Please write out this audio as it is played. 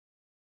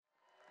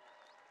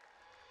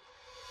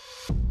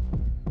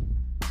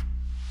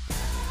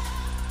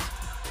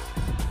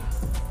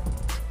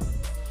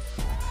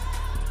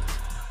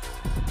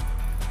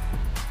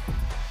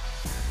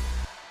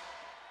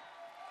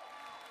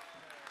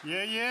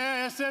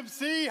Yeah,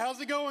 SMC.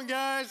 How's it going,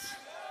 guys?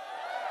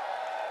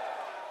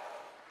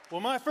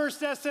 Well, my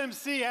first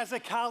SMC as a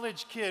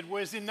college kid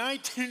was in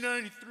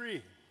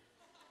 1993.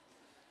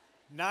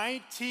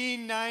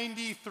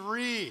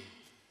 1993.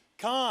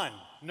 Con,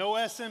 no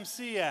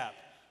SMC app.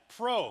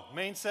 Pro,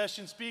 main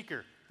session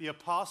speaker, the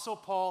Apostle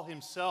Paul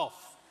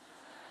himself.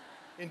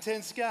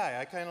 Intense guy,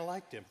 I kind of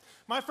liked him.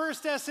 My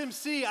first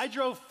SMC, I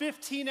drove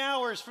 15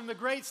 hours from the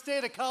great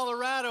state of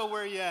Colorado.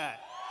 Where you at?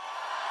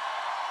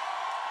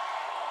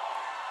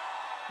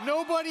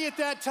 Nobody at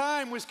that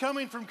time was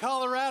coming from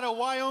Colorado,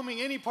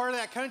 Wyoming, any part of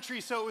that country,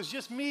 so it was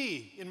just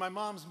me in my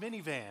mom's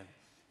minivan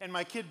and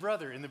my kid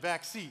brother in the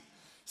back seat.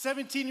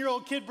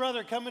 17-year-old kid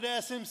brother coming to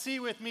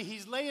SMC with me.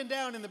 He's laying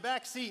down in the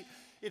back seat.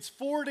 It's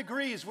 4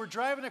 degrees. We're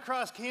driving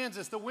across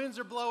Kansas. The winds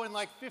are blowing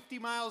like 50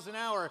 miles an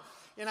hour,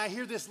 and I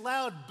hear this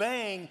loud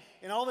bang,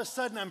 and all of a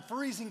sudden I'm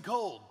freezing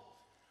cold.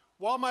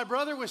 While my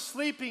brother was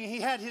sleeping, he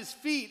had his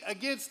feet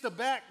against the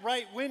back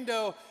right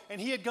window,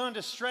 and he had gone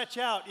to stretch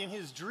out in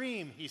his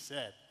dream, he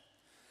said.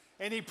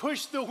 And he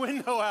pushed the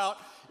window out.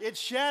 It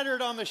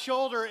shattered on the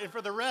shoulder, and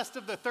for the rest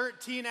of the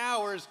 13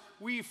 hours,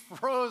 we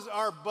froze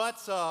our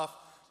butts off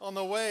on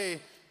the way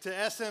to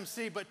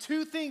SMC. But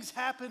 2 things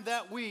happened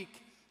that week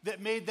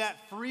that made that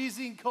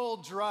freezing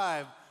cold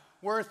drive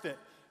worth it.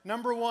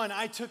 Number 1,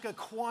 I took a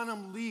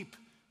quantum leap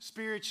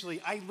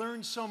spiritually. I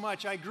learned so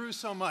much. I grew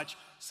so much.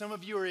 Some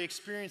of you are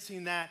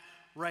experiencing that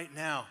right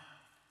now.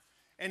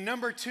 And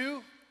number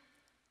 2,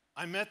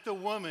 I met the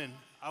woman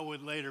I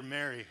would later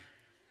marry.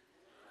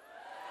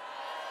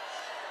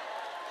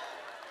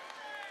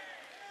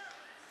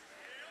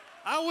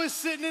 I was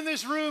sitting in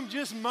this room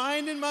just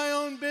minding my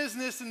own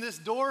business, and this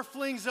door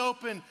flings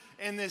open,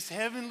 and this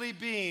heavenly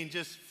being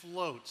just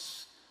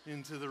floats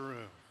into the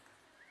room.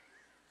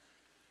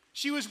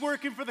 She was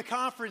working for the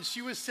conference.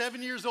 She was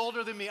 7 years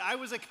older than me. I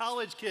was a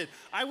college kid.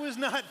 I was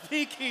not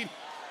thinking.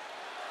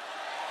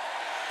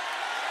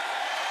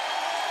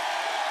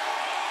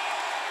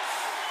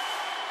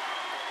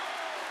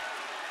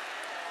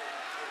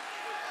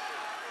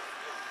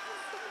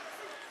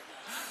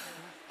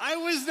 I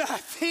was not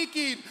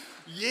thinking,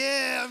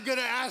 yeah, I'm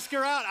gonna ask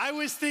her out. I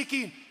was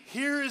thinking,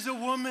 here is a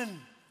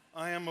woman,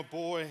 I am a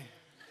boy.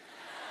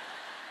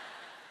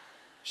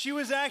 She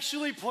was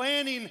actually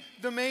planning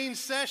the main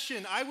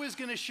session. I was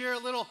gonna share a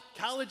little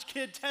college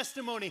kid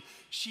testimony.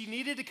 She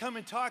needed to come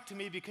and talk to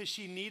me because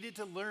she needed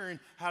to learn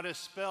how to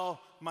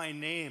spell my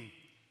name,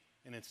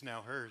 and it's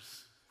now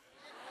hers.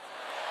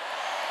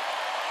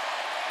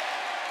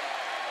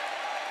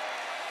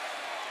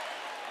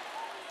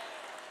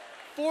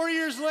 4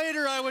 years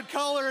later, I would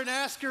call her and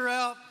ask her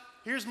out.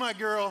 Here's my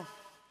girl,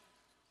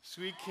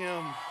 Sweet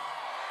Kim.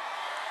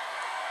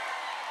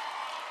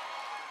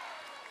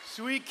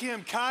 Sweet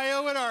Kim,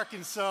 Kyo in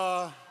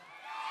Arkansas.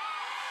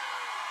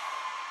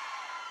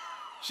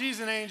 She's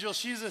an angel,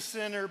 she's a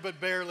sinner,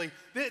 but barely.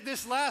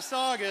 This last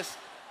August,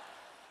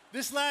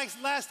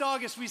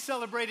 we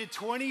celebrated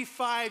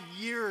 25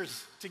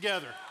 years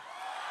together.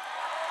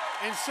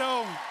 And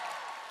so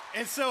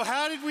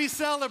how did we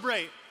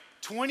celebrate?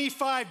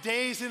 25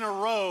 days in a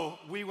row,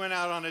 we went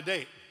out on a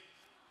date.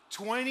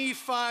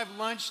 25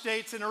 lunch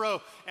dates in a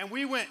row. And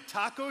we went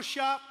taco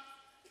shop,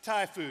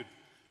 Thai food.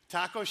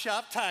 Taco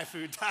shop, Thai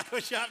food. Taco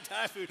shop,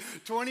 Thai food.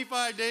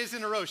 25 days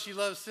in a row. She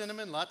loves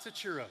cinnamon, lots of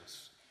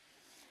churros.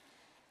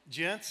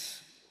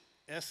 Gents,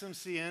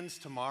 SMC ends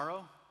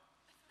tomorrow.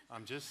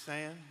 I'm just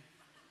saying,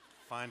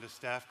 find a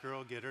staff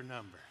girl, get her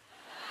number.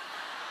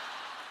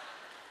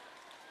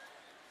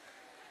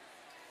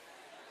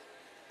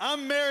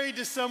 I'm married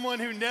to someone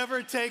who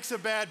never takes a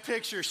bad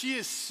picture. She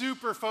is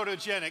super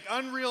photogenic,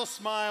 unreal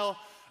smile.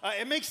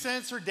 It makes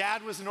sense. Her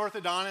dad was an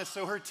orthodontist,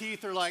 so her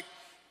teeth are like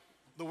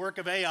the work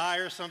of AI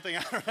or something.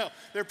 I don't know.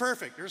 They're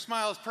perfect. Her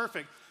smile is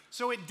perfect.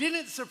 So it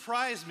didn't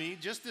surprise me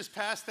just this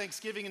past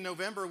Thanksgiving in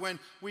November when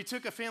we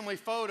took a family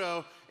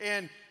photo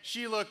and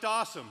she looked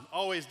awesome,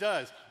 always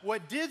does.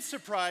 What did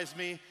surprise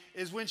me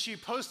is when she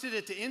posted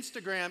it to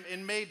Instagram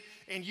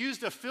and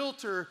used a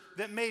filter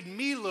that made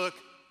me look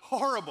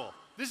horrible.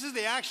 This is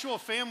the actual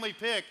family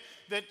pic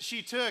that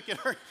she took at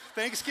her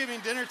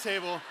Thanksgiving dinner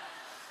table.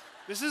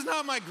 This is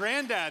not my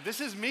granddad. This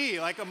is me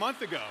like a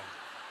month ago.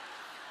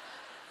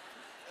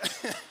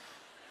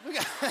 Look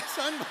at this.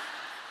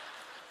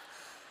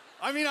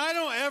 I mean, I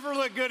don't ever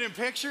look good in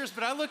pictures,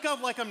 but I look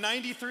up like I'm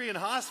 93 in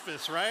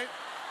hospice, right?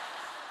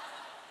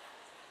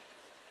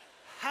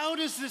 How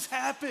does this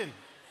happen?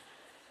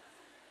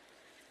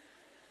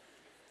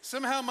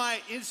 Somehow my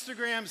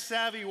Instagram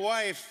savvy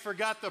wife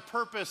forgot the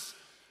purpose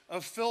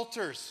of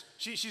filters.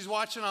 She's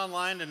watching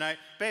online tonight.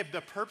 Babe,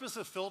 the purpose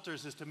of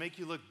filters is to make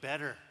you look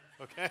better,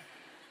 okay?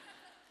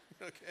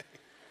 Okay.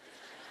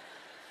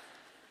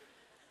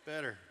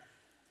 Better.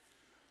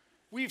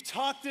 We've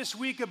talked this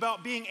week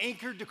about being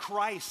anchored to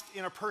Christ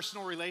in a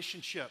personal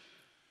relationship.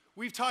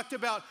 We've talked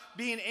about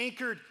being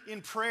anchored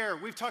in prayer.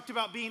 We've talked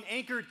about being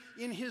anchored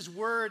in His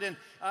Word and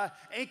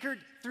anchored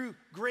through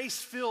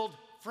grace-filled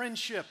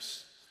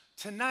friendships.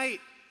 Tonight,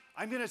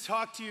 I'm going to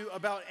talk to you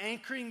about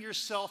anchoring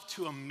yourself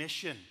to a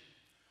mission,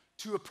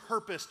 to a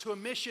purpose, to a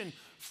mission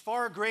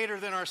far greater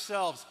than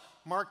ourselves.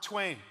 Mark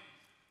Twain,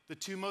 the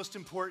two most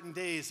important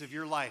days of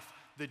your life,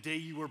 the day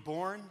you were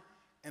born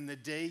and the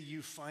day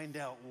you find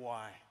out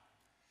why.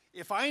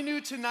 If I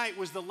knew tonight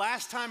was the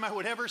last time I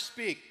would ever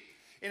speak,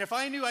 and if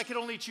I knew I could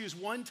only choose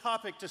one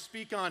topic to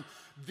speak on,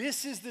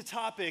 this is the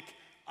topic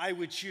I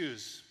would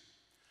choose.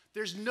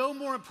 There's no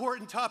more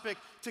important topic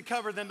to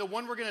cover than the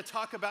one we're going to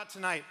talk about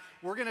tonight.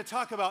 We're going to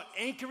talk about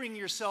anchoring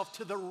yourself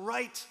to the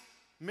right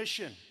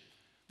mission.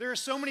 There are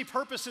so many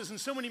purposes and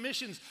so many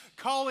missions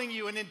calling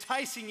you and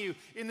enticing you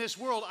in this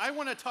world. I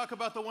want to talk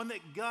about the one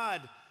that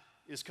God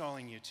is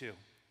calling you to.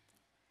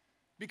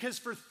 Because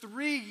for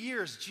 3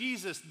 years,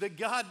 Jesus, the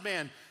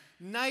God-man,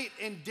 night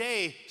and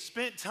day,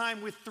 spent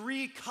time with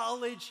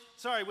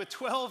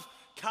 12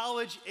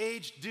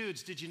 college-aged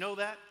dudes. Did you know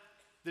that?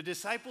 The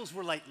disciples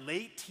were like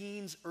late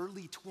teens,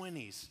 early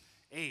 20s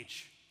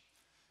age.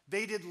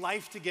 They did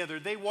life together.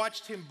 They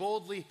watched him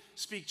boldly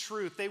speak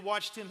truth. They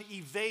watched him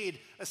evade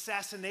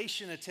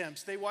assassination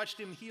attempts. They watched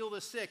him heal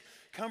the sick,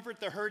 comfort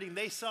the hurting.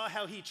 They saw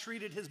how he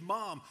treated his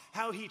mom,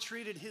 how he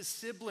treated his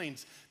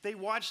siblings. They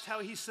watched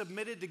how he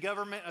submitted to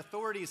government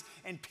authorities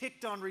and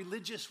picked on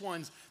religious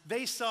ones.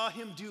 They saw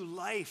him do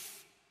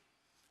life.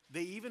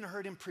 They even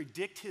heard him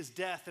predict his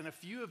death, and a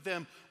few of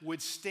them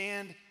would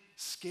stand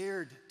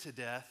scared to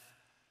death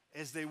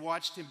as they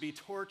watched him be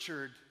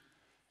tortured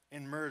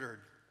and murdered.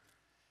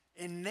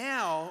 And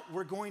now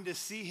we're going to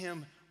see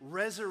him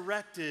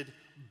resurrected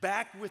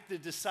back with the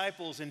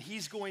disciples, and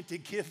he's going to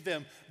give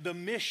them the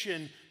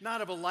mission, not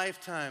of a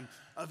lifetime,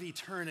 of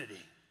eternity.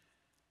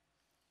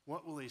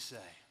 What will he say?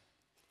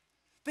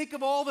 Think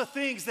of all the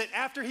things that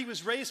after he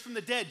was raised from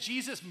the dead,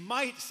 Jesus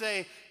might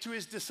say to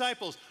his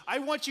disciples. I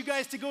want you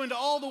guys to go into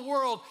all the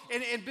world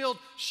and build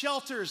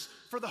shelters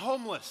for the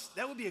homeless.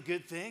 That would be a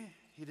good thing.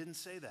 He didn't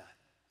say that.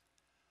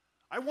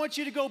 I want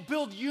you to go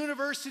build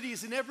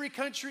universities in every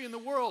country in the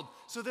world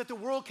so that the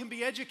world can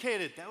be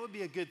educated. That would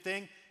be a good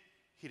thing.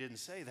 He didn't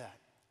say that.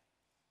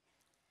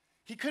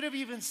 He could have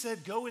even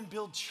said, go and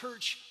build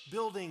church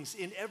buildings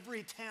in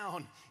every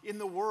town in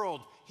the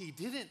world. He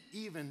didn't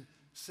even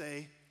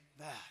say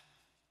that.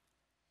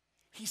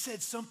 He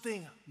said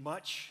something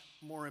much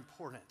more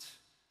important.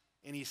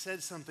 And he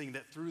said something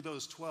that through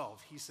those 12,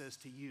 he says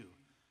to you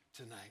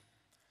tonight.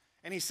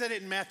 And he said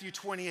it in Matthew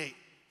 28.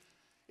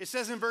 It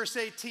says in verse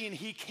 18,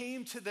 he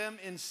came to them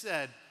and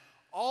said,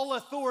 all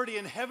authority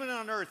in heaven and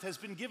on earth has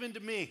been given to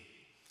me.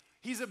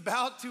 He's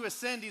about to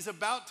ascend. He's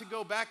about to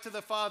go back to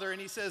the Father. And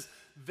he says,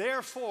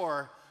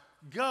 therefore,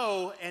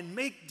 go and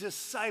make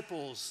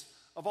disciples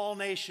of all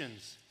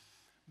nations.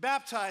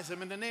 Baptize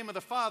them in the name of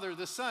the Father,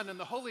 the Son, and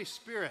the Holy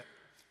Spirit.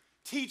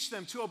 Teach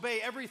them to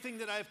obey everything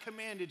that I have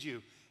commanded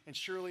you. And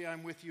surely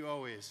I'm with you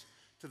always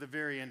to the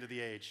very end of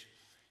the age.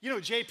 You know,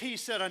 JP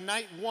said on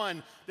night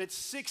one that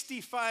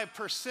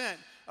 65%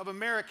 of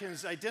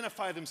Americans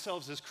identify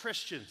themselves as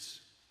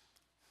Christians.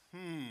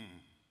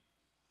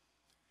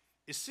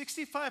 Is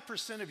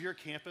 65% of your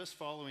campus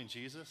following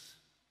Jesus?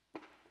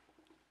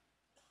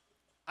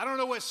 I don't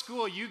know what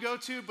school you go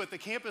to, but the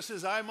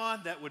campuses I'm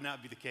on, that would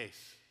not be the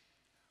case.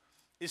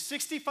 Is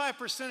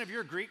 65% of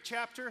your Greek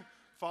chapter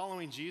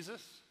following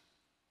Jesus?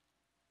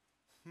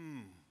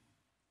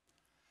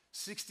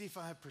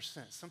 65%.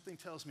 Something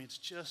tells me it's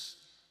just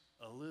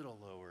a little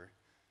lower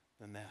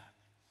than that.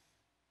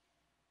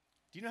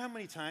 Do you know how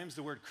many times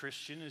the word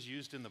Christian is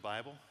used in the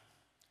Bible?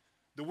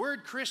 The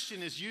word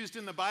Christian is used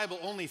in the Bible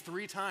only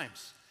 3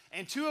 times.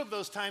 And 2 of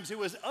those times it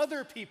was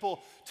other people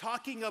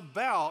talking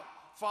about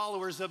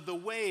followers of the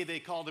way,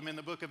 they called them in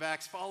the book of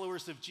Acts,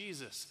 followers of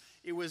Jesus.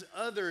 It was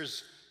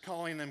others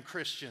calling them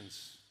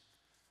Christians.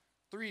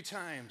 3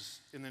 times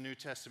in the New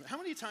Testament. How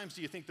many times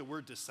do you think the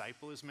word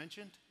disciple is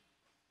mentioned?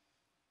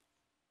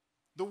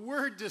 The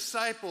word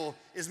disciple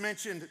is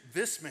mentioned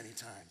this many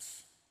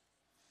times.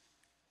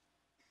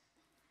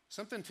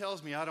 Something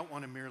tells me I don't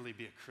want to merely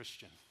be a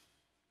Christian.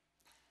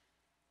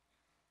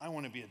 I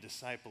want to be a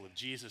disciple of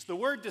Jesus. The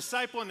word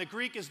disciple in the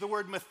Greek is the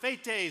word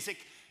mathetes.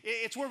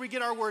 It's where we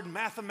get our word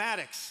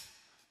mathematics.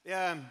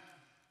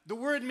 The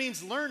word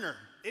means learner.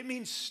 It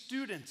means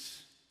student,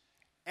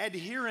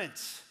 adherent,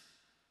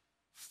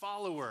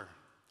 follower.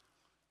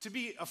 To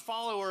be a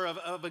follower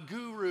of a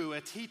guru,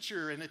 a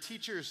teacher, and a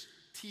teacher's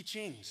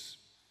teachings.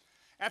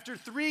 After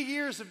 3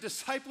 years of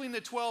discipling the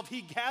 12,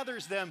 he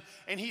gathers them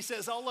and he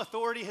says, all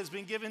authority has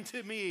been given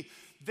to me.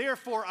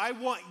 Therefore, I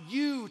want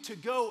you to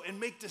go and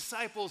make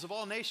disciples of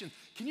all nations.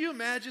 Can you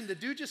imagine? The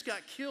dude just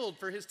got killed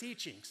for his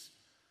teachings.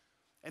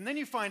 And then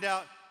you find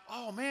out,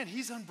 oh man,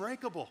 he's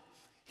unbreakable.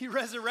 He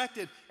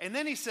resurrected. And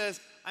then he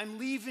says, I'm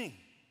leaving.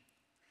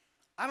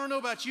 I don't know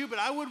about you, but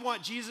I would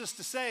want Jesus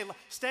to say,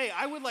 stay.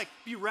 I would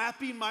be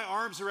wrapping my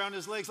arms around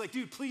his legs like,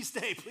 dude, please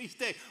stay, please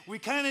stay. We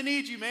kind of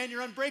need you, man.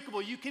 You're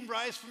unbreakable. You can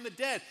rise from the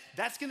dead.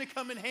 That's going to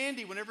come in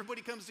handy when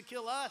everybody comes to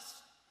kill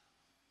us.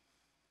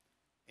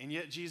 And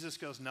yet Jesus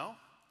goes, no,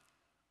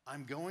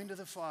 I'm going to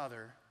the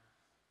Father.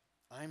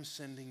 I'm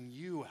sending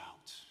you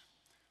out.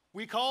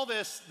 We call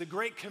this the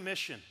Great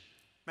Commission,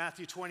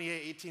 Matthew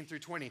 28, 18 through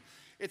 20.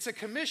 It's a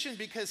commission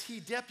because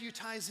he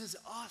deputizes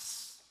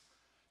us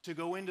to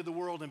go into the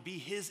world and be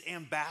his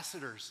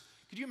ambassadors.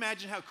 Could you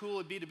imagine how cool it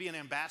would be to be an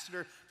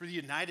ambassador for the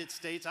United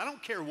States? I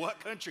don't care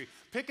what country.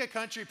 Pick a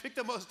country, pick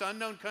the most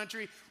unknown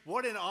country.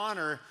 What an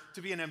honor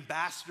to be an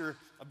ambassador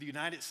of the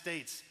United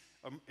States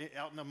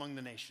out and among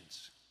the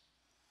nations.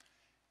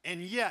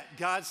 And yet,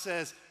 God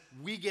says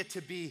we get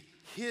to be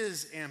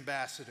his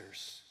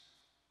ambassadors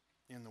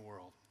in the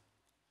world.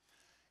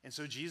 And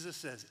so Jesus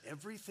says,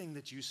 everything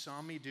that you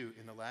saw me do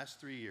in the last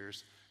 3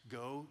 years,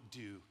 go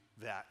do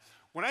that.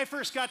 When I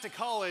first got to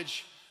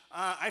college,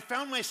 I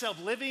found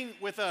myself living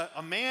with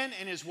a man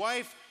and his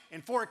wife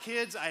and 4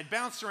 kids. I had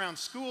bounced around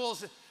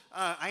schools.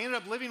 I ended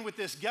up living with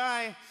this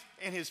guy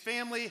and his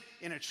family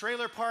in a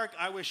trailer park.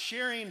 I was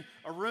sharing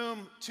a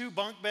room, 2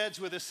 bunk beds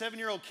with a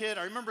 7-year-old kid.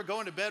 I remember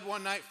going to bed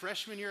one night,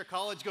 freshman year of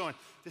college, going,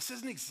 this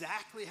isn't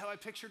exactly how I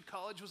pictured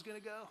college was going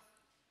to go.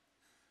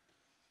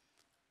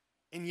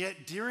 And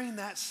yet during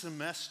that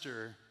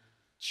semester,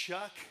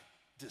 Chuck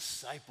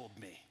discipled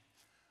me.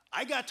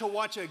 I got to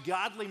watch a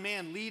godly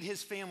man lead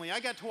his family. I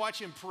got to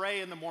watch him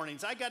pray in the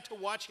mornings. I got to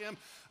watch him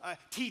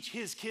teach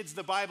his kids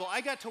the Bible.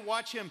 I got to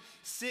watch him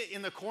sit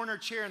in the corner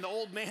chair, in the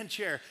old man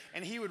chair,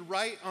 and he would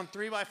write on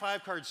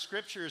 3x5 card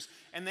scriptures,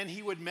 and then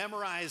he would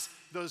memorize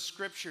those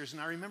scriptures.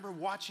 And I remember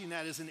watching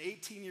that as an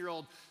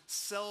 18-year-old,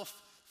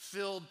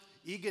 self-filled,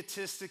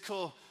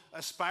 egotistical,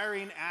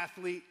 aspiring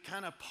athlete,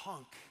 kind of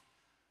punk,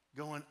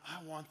 going,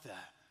 I want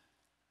that.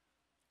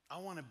 I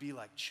want to be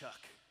like Chuck.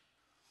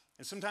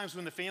 And sometimes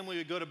when the family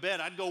would go to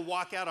bed, I'd go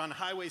walk out on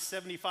Highway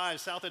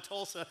 75 south of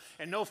Tulsa,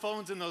 and no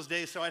phones in those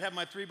days, so I'd have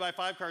my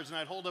 3x5 cards and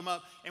I'd hold them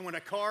up, and when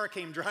a car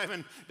came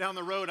driving down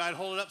the road, I'd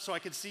hold it up so I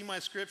could see my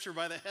scripture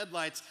by the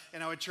headlights,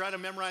 and I would try to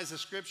memorize the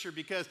scripture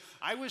because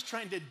I was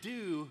trying to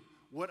do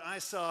what I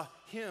saw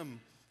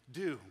him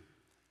do.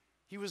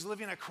 He was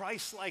living a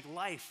Christ-like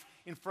life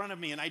in front of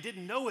me, and I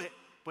didn't know it,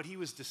 but he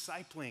was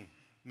discipling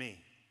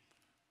me.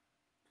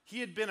 He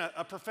had been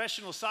a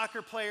professional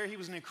soccer player. He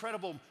was an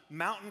incredible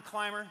mountain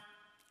climber.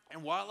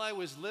 And while I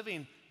was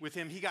living with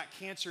him, he got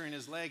cancer in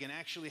his leg and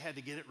actually had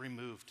to get it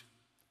removed.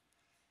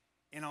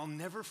 And I'll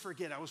never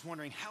forget, I was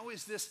wondering, how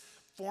is this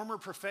former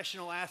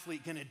professional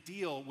athlete going to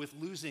deal with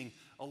losing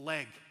a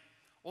leg?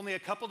 Only a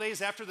couple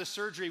days after the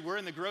surgery, we're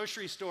in the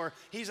grocery store.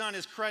 He's on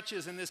his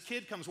crutches, and this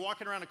kid comes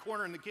walking around a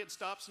corner, and the kid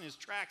stops in his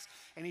tracks,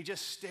 and he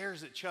just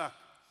stares at Chuck.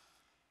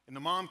 And the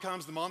mom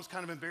comes. The mom's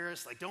kind of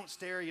embarrassed, like, don't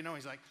stare, you know.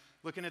 He's like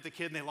looking at the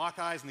kid, and they lock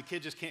eyes, and the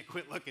kid just can't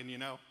quit looking, you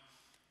know.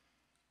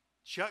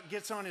 Chuck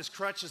gets on his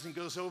crutches and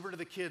goes over to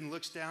the kid and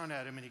looks down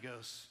at him, and he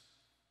goes,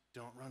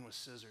 don't run with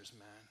scissors,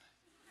 man.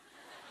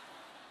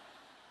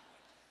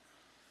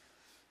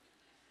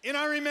 And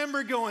I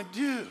remember going,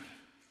 dude,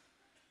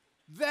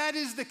 that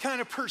is the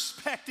kind of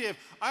perspective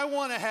I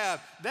want to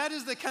have. That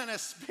is the kind of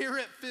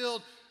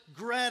spirit-filled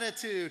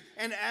gratitude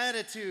and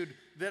attitude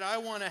that I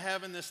want to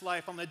have in this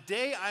life. On the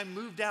day I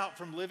moved out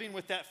from living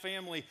with that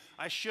family,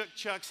 I shook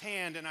Chuck's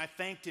hand and I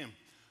thanked him.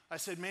 I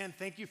said, man,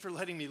 thank you for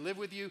letting me live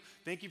with you.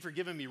 Thank you for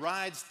giving me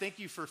rides. Thank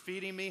you for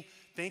feeding me.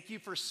 Thank you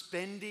for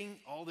spending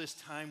all this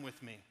time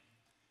with me.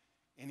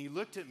 And he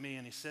looked at me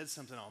and he said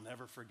something I'll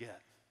never forget.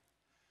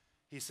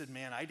 He said,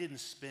 man, I didn't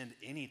spend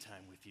any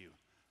time with you.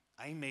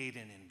 I made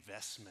an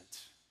investment.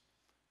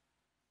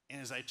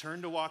 And as I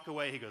turned to walk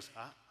away, he goes,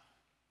 ah.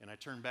 And I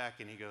turned back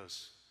and he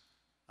goes,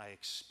 I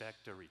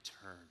expect a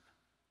return.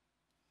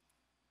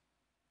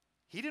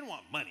 He didn't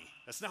want money.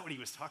 That's not what he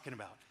was talking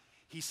about.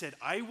 He said,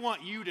 I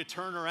want you to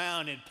turn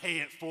around and pay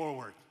it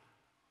forward.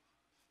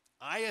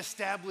 I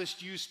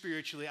established you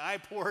spiritually. I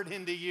poured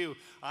into you.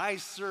 I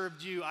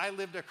served you. I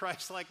lived a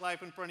Christ-like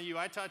life in front of you.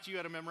 I taught you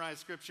how to memorize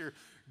scripture.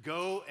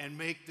 Go and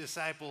make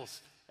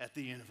disciples at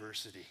the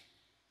university.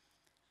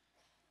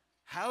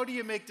 How do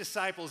you make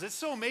disciples? It's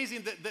so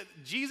amazing that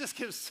Jesus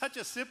gives such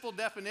a simple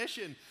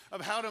definition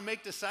of how to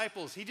make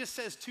disciples. He just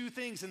says 2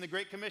 things in the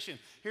Great Commission.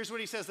 Here's what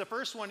he says. The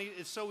first one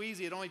is so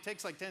easy. It only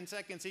takes like 10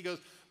 seconds. He goes,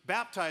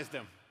 baptize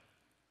them.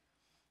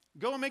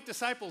 Go and make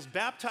disciples.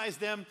 Baptize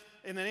them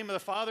in the name of the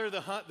Father,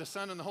 the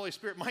Son, and the Holy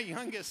Spirit. My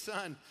youngest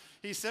son,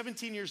 he's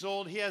 17 years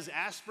old. He has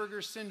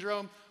Asperger's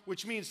syndrome,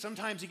 which means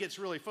sometimes he gets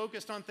really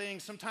focused on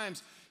things.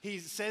 Sometimes he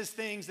says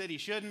things that he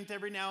shouldn't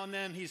every now and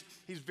then. He's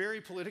very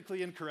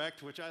politically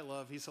incorrect, which I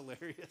love. He's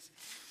hilarious.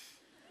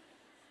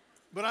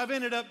 But I've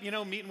ended up,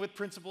 meeting with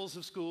principals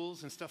of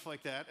schools and stuff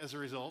like that as a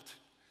result.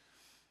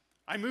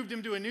 I moved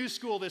him to a new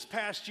school this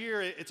past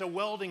year. It's a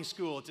welding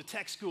school. It's a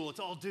tech school. It's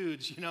all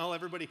dudes,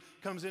 Everybody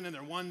comes in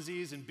their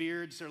onesies and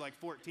beards. They're like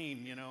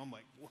 14, I'm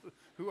like,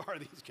 who are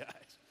these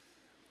guys?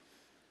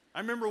 I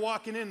remember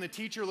walking in. The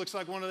teacher looks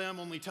like one of them,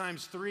 only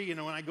times 3. When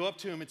I go up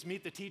to him, it's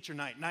meet the teacher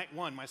night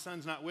 1. My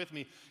son's not with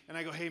me. And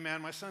I go, hey,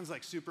 man, my son's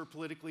like super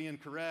politically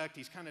incorrect.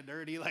 He's kind of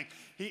dirty. Like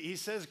he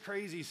says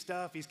crazy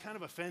stuff. He's kind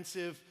of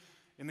offensive.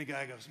 And the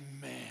guy goes,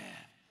 man,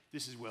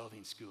 this is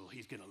welding school.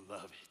 He's going to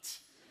love it.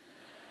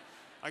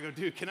 I go,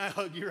 dude, can I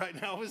hug you right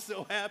now? I was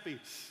so happy.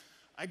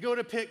 I go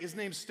to pick, his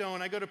name's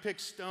Stone. I go to pick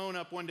Stone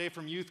up one day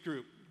from youth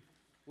group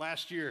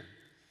last year.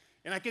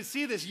 And I could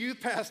see this youth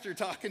pastor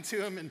talking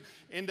to him,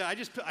 and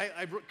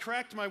I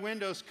cracked my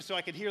windows so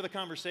I could hear the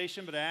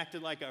conversation, but I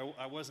acted like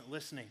I wasn't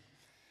listening.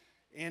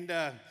 And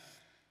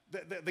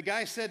the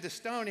guy said to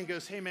Stone, he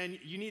goes, "Hey man,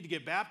 you need to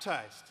get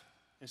baptized."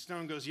 And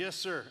Stone goes, "Yes,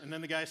 sir." And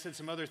then the guy said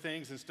some other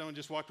things, and Stone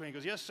just walked away and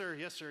goes, "Yes, sir,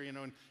 yes, sir." You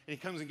know, and he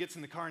comes and gets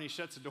in the car and he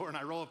shuts the door, and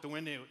I roll up the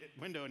window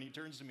and he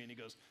turns to me and he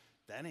goes,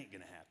 "That ain't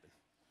gonna happen."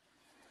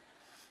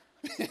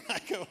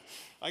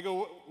 I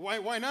go,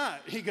 why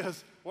not? He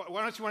goes,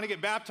 "Why don't you want to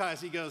get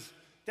baptized?" He goes,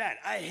 "Dad,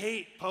 I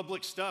hate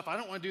public stuff. I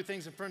don't want to do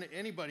things in front of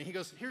anybody." He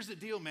goes, "Here's the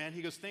deal, man."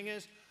 He goes, "Thing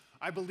is,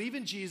 I believe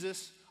in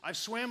Jesus. I've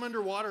swam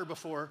underwater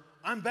before.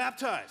 I'm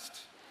baptized."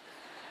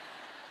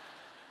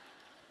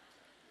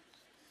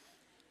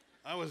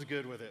 I was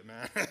good with it,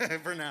 man,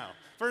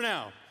 for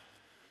now.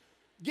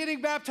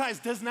 Getting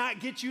baptized does not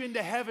get you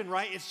into heaven,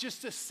 right? It's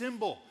just a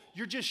symbol.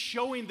 You're just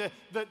showing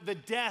the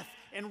death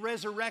and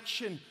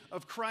resurrection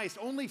of Christ.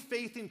 Only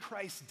faith in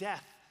Christ's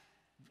death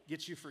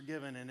gets you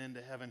forgiven and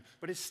into heaven.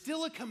 But it's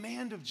still a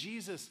command of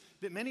Jesus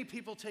that many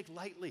people take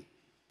lightly.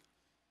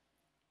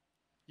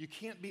 You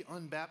can't be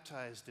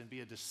unbaptized and be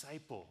a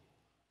disciple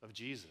of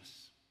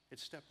Jesus.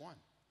 It's step one.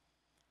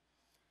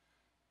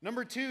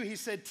 Number two, he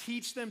said,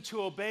 teach them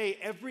to obey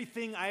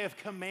everything I have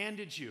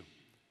commanded you.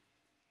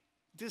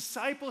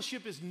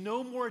 Discipleship is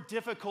no more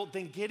difficult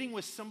than getting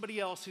with somebody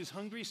else who's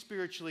hungry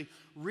spiritually,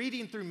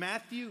 reading through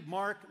Matthew,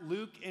 Mark,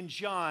 Luke, and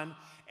John,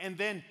 and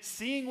then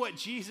seeing what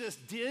Jesus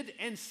did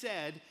and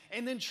said,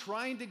 and then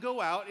trying to go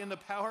out in the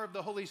power of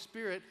the Holy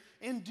Spirit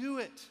and do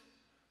it.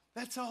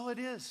 That's all it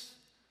is.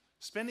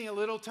 Spending a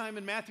little time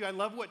in Matthew. I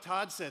love what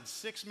Todd said,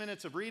 6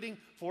 minutes of reading,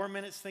 4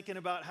 minutes thinking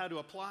about how to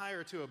apply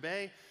or to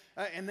obey,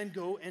 and then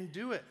go and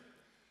do it.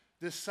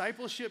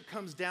 Discipleship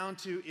comes down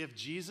to if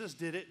Jesus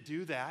did it,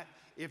 do that.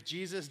 If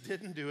Jesus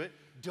didn't do it,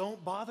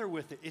 don't bother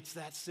with it. It's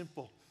that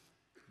simple.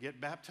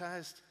 Get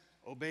baptized,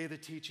 obey the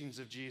teachings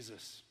of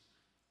Jesus.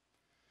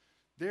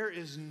 There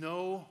is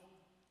no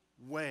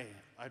way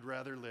I'd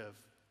rather live.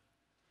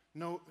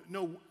 No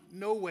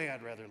way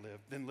I'd rather live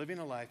than living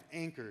a life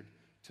anchored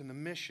to the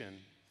mission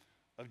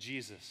of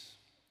Jesus.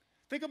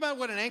 Think about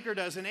what an anchor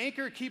does. An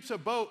anchor keeps a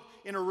boat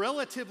in a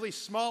relatively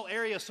small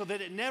area so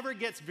that it never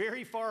gets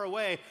very far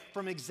away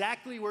from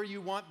exactly where you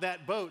want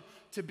that boat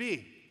to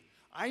be.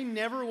 I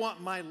never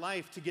want my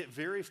life to get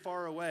very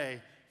far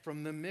away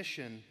from the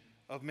mission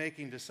of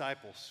making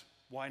disciples.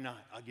 Why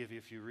not? I'll give you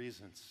a few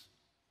reasons.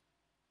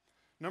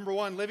 Number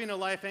one, living a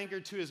life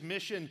anchored to his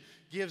mission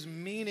gives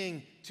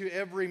meaning to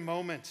every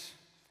moment.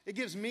 It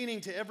gives meaning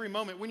to every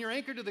moment. When you're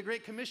anchored to the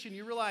Great Commission,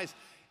 you realize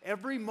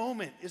every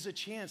moment is a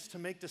chance to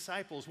make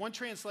disciples. One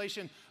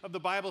translation of the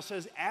Bible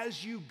says,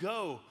 as you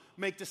go,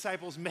 make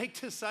disciples. Make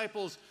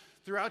disciples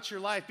throughout your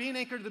life. Being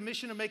anchored to the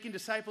mission of making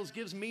disciples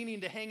gives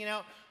meaning to hanging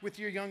out with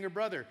your younger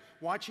brother,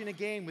 watching a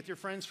game with your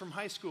friends from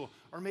high school,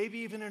 or maybe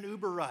even an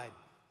Uber ride.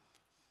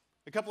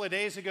 A couple of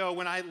days ago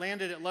when I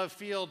landed at Love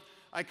Field,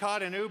 I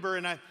caught an Uber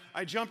and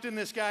I jumped in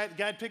this guy. The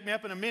guy picked me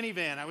up in a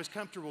minivan. I was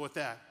comfortable with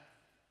that.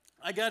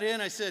 I got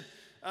in, I said,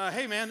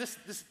 "Hey man, this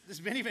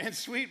minivan's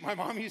sweet. My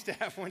mom used to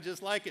have one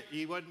just like it."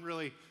 He wasn't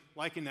really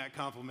liking that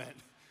compliment.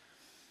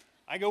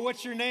 I go,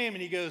 "What's your name?"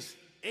 And he goes,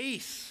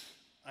 "Ace."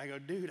 I go,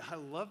 "Dude, I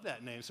love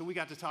that name." So we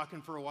got to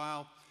talking for a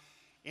while.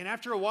 And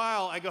after a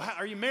while, I go,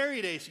 "Are you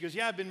married, Ace?" He goes,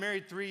 "Yeah, I've been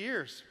married 3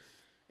 years."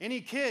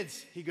 "Any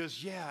kids?" He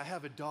goes, "Yeah, I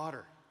have a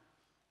daughter,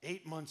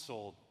 8 months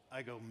old."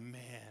 I go,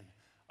 "Man,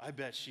 I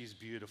bet she's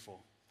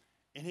beautiful."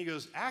 And he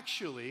goes,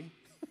 "Actually,"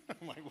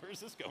 I'm like, where's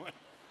this going?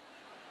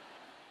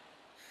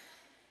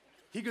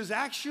 He goes,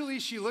 "Actually,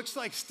 she looks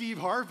like Steve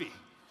Harvey."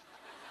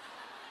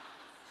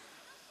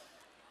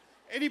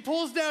 And he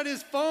pulls down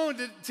his phone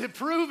to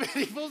prove it.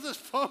 He pulls his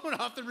phone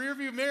off the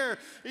rearview mirror.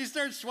 He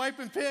starts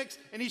swiping pics,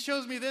 and he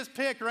shows me this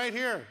pic right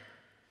here.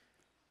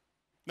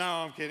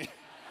 No, I'm kidding.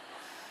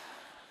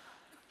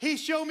 He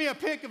showed me a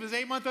pic of his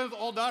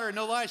 8-month-old daughter.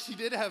 No lie, she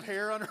did have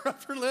hair on her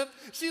upper lip.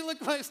 She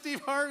looked like Steve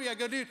Harvey. I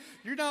go, "Dude,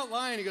 you're not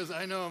lying." He goes,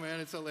 "I know, man.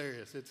 It's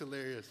hilarious. It's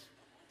hilarious."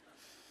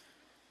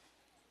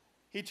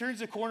 He turns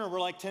the corner.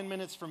 We're like 10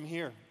 minutes from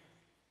here.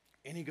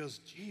 And he goes,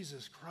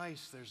 "Jesus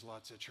Christ, there's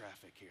lots of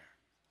traffic here."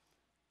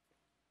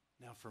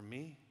 Now for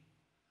me,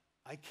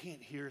 I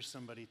can't hear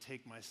somebody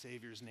take my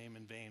Savior's name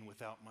in vain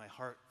without my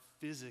heart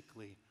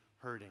physically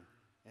hurting.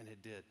 And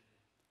it did.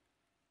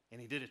 And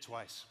he did it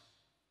twice.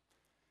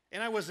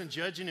 And I wasn't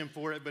judging him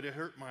for it, but it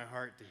hurt my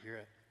heart to hear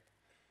it.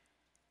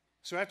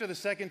 So after the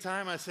second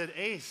time, I said,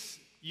 "Ace,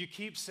 you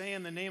keep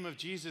saying the name of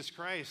Jesus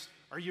Christ.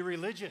 Are you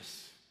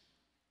religious?"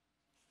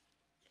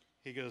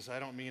 He goes, "I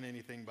don't mean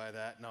anything by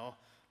that. No,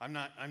 I'm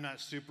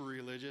not super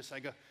religious." I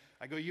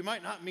go, "You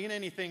might not mean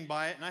anything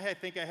by it." And I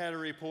think I had a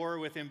rapport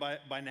with him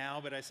by now,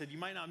 but I said, "You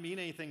might not mean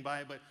anything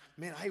by it, but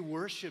man, I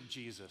worship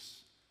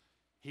Jesus.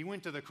 He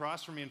went to the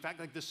cross for me. In fact,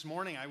 like this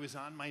morning, I was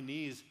on my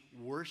knees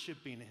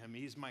worshiping him.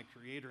 He's my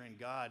creator and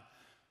God.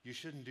 You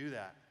shouldn't do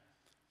that."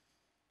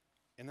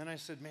 And then I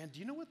said, "Man, do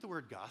you know what the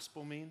word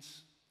gospel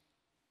means?"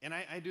 And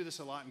I do this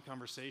a lot in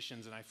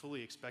conversations, and I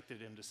fully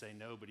expected him to say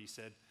no, but he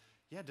said,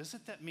 "Yeah,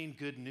 doesn't that mean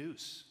good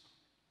news?"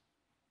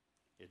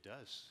 It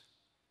does.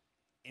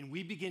 And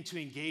we begin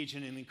to engage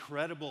in an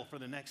incredible, for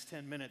the next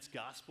 10 minutes,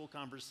 gospel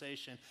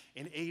conversation.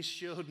 And Ace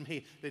showed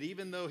me that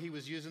even though he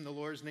was using the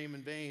Lord's name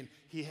in vain,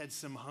 he had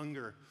some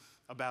hunger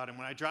about him.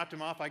 When I dropped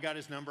him off, I got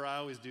his number. I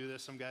always do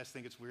this. Some guys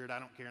think it's weird. I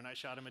don't care. And I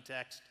shot him a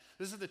text.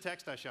 This is the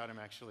text I shot him,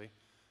 actually.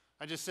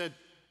 I just said,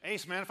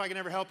 Ace, man, if I can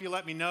ever help you,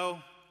 let me know.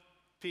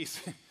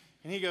 Peace.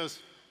 And he goes,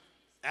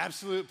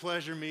 absolute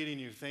pleasure meeting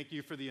you. Thank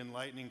you for the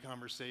enlightening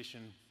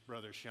conversation,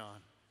 Brother Sean.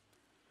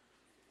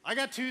 I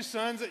got 2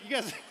 sons. You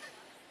guys...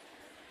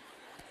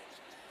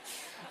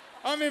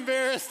 I'm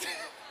embarrassed.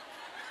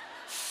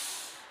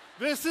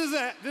 This is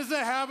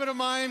a habit of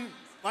mine.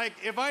 Like,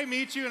 if I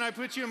meet you and I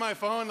put you in my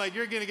phone, like,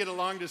 you're gonna get a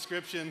long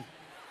description.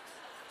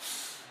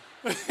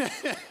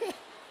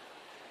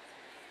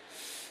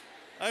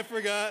 I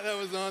forgot that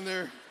was on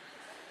there.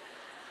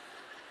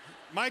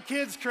 My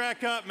kids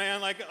crack up, man.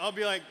 Like, I'll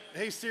be like,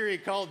 hey Siri,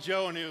 call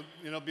Joe, and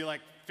it'll be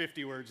like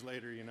 50 words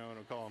later, and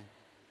it'll call him.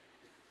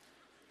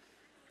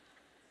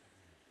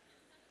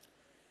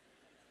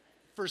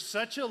 For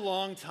such a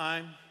long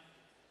time,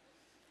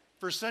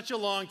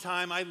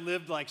 I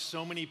lived like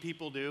so many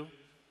people do.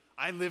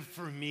 I lived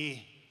for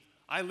me.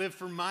 I lived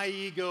for my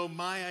ego,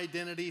 my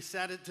identity,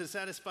 to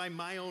satisfy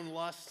my own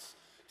lusts,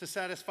 to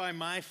satisfy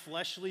my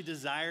fleshly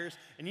desires.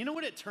 And you know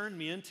what it turned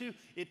me into?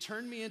 It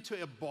turned me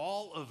into a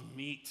ball of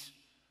meat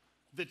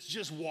that's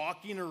just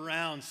walking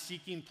around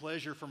seeking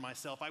pleasure for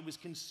myself. I was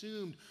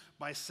consumed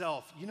by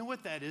self. You know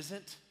what that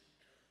isn't?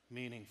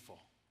 Meaningful.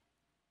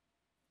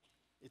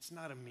 It's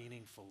not a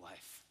meaningful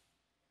life,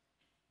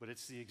 but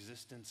it's the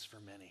existence for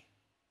many.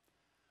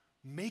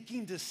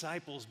 Making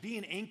disciples,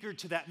 being anchored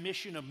to that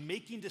mission of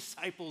making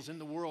disciples in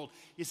the world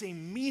is a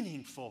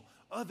meaningful,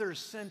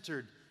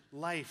 other-centered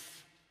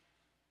life.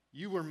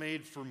 You were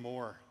made for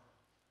more.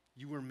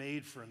 You were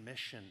made for a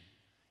mission.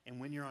 And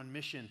when you're on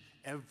mission,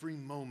 every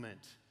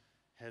moment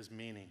has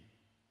meaning.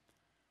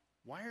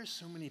 Why are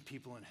so many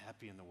people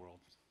unhappy in the world?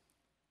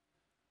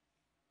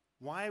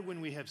 Why,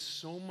 when we have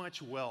so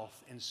much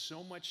wealth and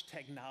so much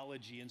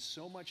technology and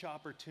so much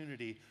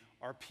opportunity,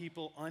 are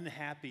people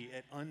unhappy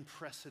at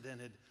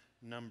unprecedented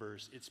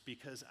numbers? It's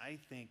because I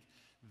think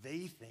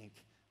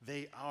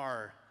they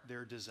are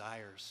their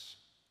desires.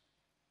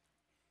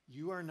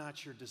 You are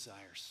not your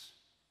desires.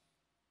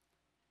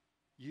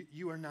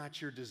 You are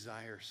not your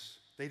desires.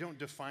 They don't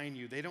define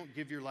you. They don't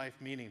give your life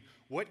meaning.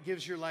 What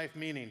gives your life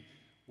meaning?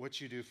 What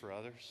you do for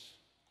others.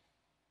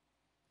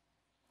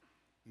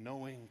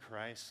 Knowing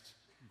Christ,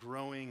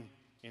 growing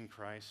in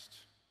Christ.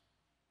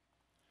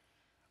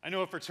 I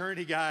know a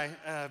fraternity guy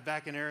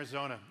back in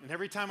Arizona, and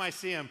every time I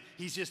see him,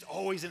 he's just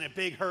always in a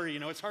big hurry.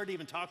 It's hard to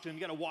even talk to him.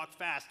 You got to walk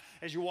fast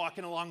as you're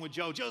walking along with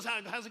Joe. Joe's,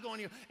 how's it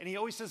going? And he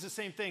always says the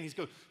same thing. He's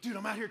goes, dude,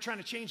 I'm out here trying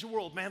to change the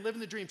world, man,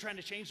 living the dream, trying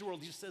to change the world.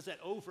 He just says that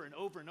over and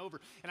over and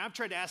over. And I've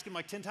tried to ask him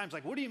like 10 times,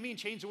 like, what do you mean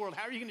change the world?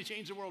 How are you going to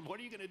change the world?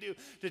 What are you going to do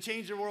to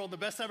change the world? The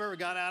best I've ever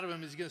got out of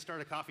him is he's going to start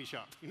a coffee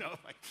shop.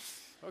 Like,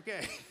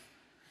 okay.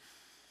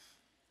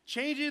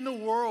 Changing the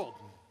world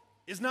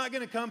is not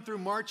going to come through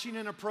marching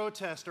in a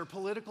protest or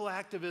political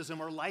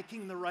activism or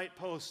liking the right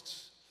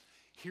posts.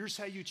 Here's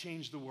how you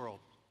change the world.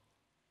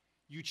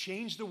 You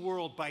change the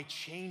world by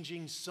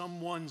changing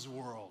someone's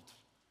world.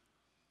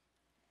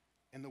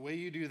 And the way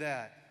you do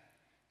that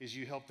is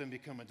you help them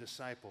become a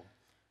disciple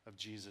of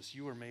Jesus.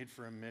 You are made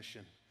for a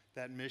mission.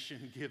 That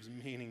mission gives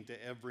meaning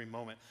to every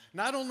moment.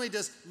 Not only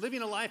does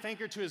living a life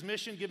anchored to his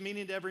mission give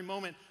meaning to every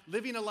moment,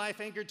 living a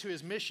life anchored to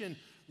his mission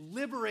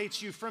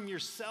liberates you from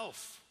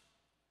yourself.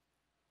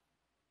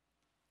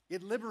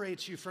 It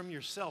liberates you from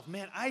yourself.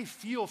 Man, I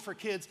feel for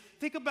kids.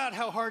 Think about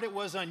how hard it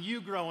was on you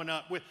growing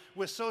up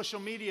with social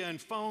media and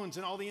phones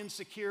and all the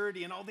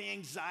insecurity and all the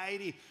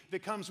anxiety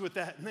that comes with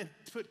that. And then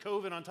put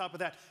COVID on top of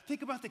that.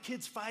 Think about the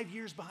kids 5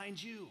 years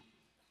behind you.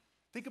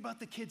 Think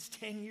about the kids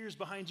 10 years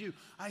behind you.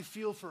 I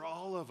feel for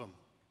all of them.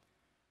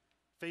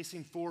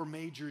 Facing 4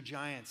 major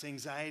giants,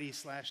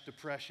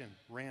 anxiety/depression,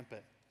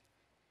 rampant.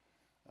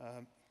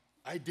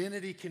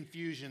 Identity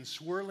confusion,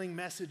 swirling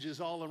messages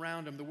all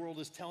around them. The world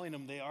is telling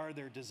them they are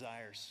their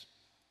desires.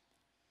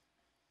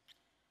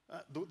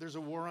 There's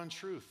a war on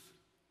truth.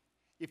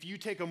 If you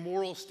take a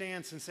moral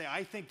stance and say,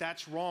 I think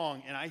that's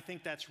wrong and I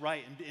think that's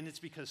right, and it's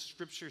because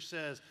Scripture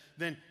says,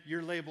 then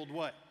you're labeled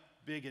what?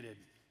 Bigoted.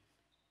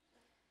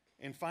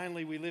 And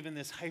finally, we live in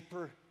this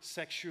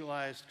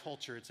hyper-sexualized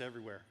culture. It's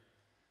everywhere.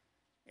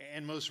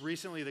 And most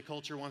recently, the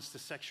culture wants to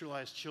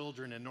sexualize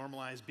children and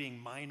normalize being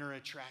minor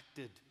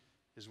attracted,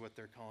 is what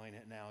they're calling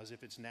it now, as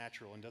if it's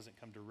natural and doesn't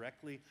come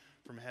directly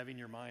from having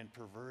your mind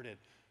perverted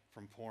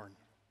from porn.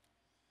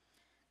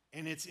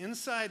 And it's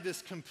inside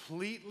this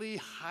completely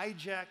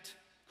hijacked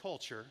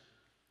culture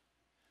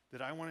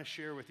that I want to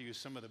share with you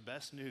some of the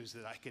best news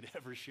that I could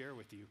ever share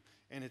with you.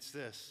 And it's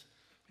this: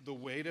 the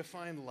way to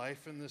find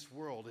life in this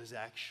world is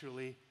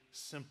actually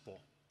simple.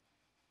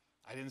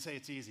 I didn't say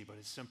it's easy, but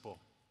it's simple.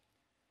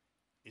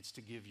 It's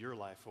to give your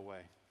life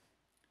away.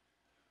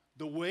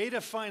 The way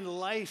to find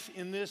life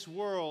in this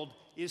world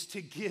is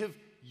to give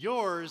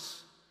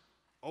yours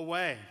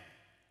away.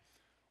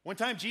 One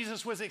time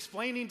Jesus was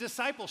explaining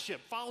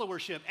discipleship,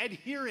 followership,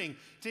 adhering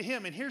to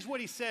him. And here's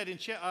what he said in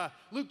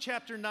Luke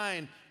chapter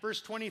 9,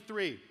 verse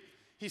 23.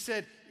 He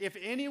said, if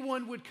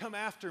anyone would come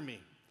after me,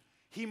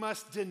 he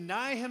must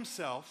deny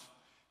himself,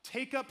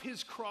 take up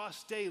his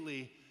cross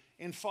daily,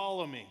 and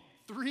follow me.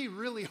 3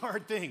 really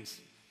hard things.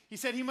 He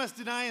said he must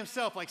deny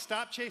himself, like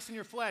stop chasing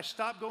your flesh,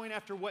 stop going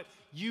after what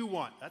you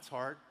want. That's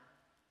hard.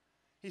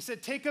 He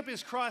said, take up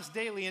his cross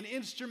daily, an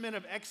instrument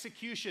of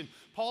execution.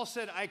 Paul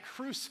said, I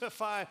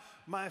crucify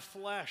my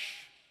flesh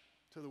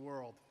to the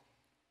world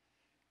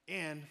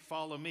and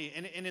follow me.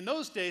 And in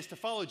those days, to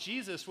follow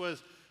Jesus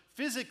was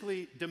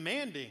physically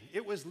demanding.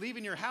 It was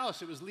leaving your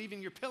house. It was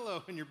leaving your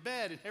pillow and your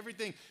bed and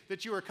everything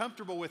that you were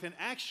comfortable with and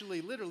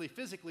actually, literally,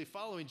 physically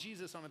following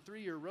Jesus on a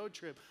 3-year road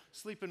trip,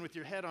 sleeping with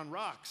your head on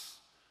rocks.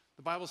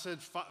 The Bible said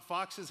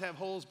foxes have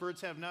holes,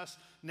 birds have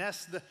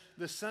nests.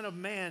 The Son of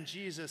Man,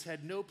 Jesus,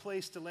 had no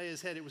place to lay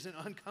his head. It was an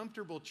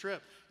uncomfortable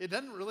trip. It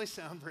doesn't really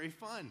sound very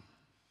fun.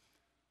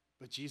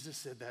 But Jesus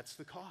said that's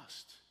the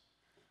cost.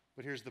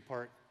 But here's the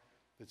part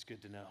that's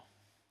good to know.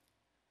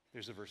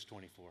 There's a verse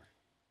 24.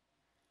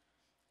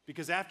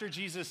 Because after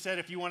Jesus said,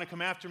 if you want to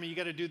come after me, you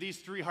got to do these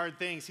 3 hard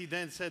things, he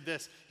then said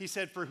this. He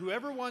said, for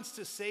whoever wants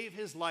to save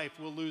his life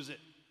will lose it.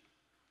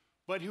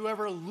 But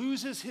whoever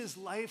loses his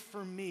life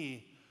for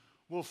me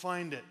will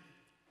find it.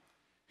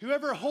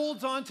 Whoever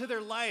holds on to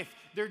their life,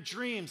 their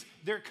dreams,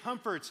 their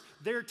comforts,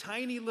 their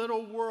tiny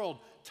little world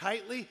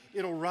tightly,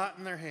 it'll rot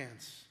in their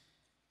hands.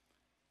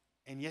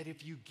 And yet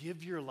if you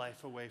give your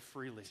life away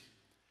freely,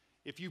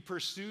 if you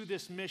pursue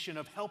this mission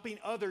of helping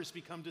others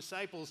become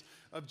disciples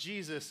of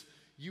Jesus,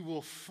 you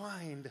will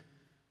find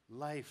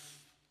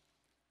life.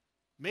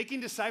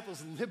 Making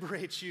disciples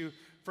liberates you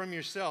from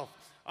yourself.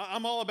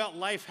 I'm all about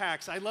life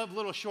hacks. I love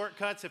little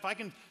shortcuts. If I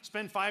can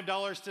spend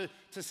 $5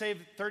 to save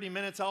 30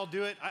 minutes, I'll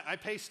do it. I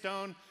pay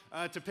Stone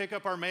to pick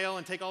up our mail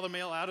and take all the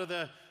mail out of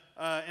the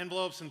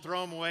envelopes and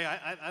throw them away.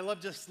 I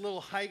love just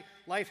little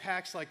life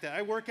hacks like that.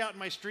 I work out in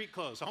my street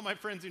clothes. All my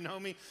friends who know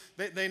me,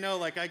 they know,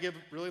 like, I give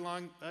really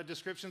long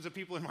descriptions of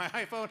people in my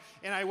iPhone,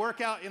 and I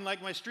work out in,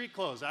 like, my street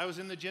clothes. I was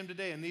in the gym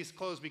today in these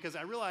clothes because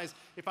I realized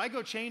if I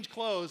go change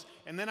clothes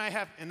and then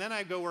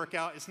I go work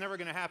out, it's never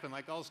going to happen.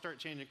 Like, I'll start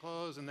changing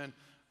clothes and then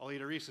I'll eat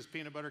a Reese's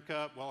peanut butter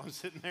cup while I'm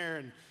sitting there,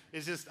 and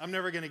it's just, I'm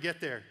never going to get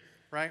there,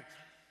 right?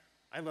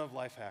 I love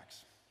life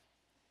hacks.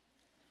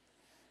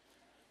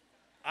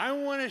 I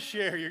want to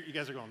share, you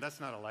guys are going,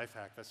 that's not a life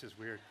hack, that's just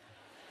weird.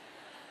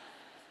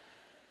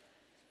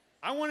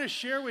 I want to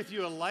share with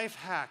you a life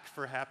hack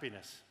for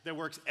happiness that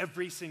works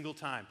every single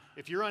time.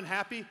 If you're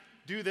unhappy,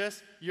 do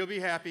this, you'll be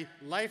happy.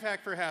 Life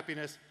hack for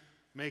happiness,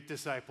 make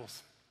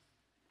disciples.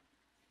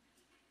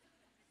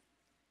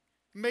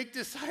 Make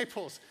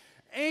disciples.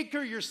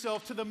 Anchor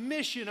yourself to the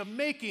mission of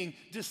making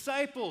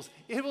disciples.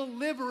 It will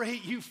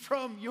liberate you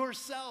from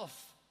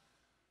yourself.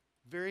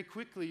 Very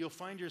quickly, you'll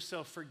find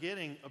yourself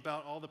forgetting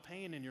about all the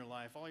pain in your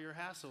life, all your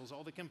hassles,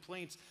 all the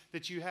complaints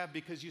that you have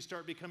because you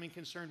start becoming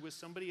concerned with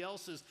somebody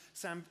else's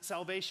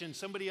salvation,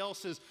 somebody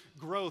else's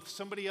growth,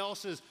 somebody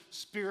else's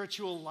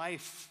spiritual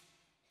life.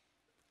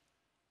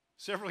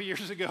 Several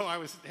years ago, I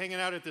was hanging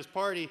out at this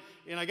party,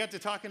 and I got to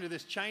talking to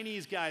this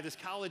Chinese guy, this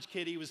college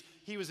kid.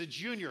 He was a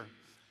junior.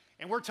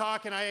 And we're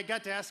talking, I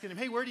got to asking him,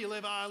 hey, where do you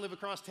live? Oh, I live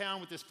across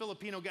town with this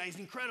Filipino guy. He's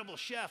an incredible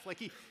chef. Like,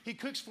 he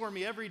cooks for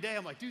me every day.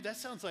 I'm like, dude, that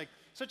sounds like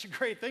such a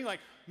great thing. Like,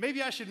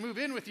 maybe I should move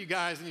in with you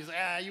guys. And he's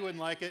like, you wouldn't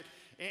like it.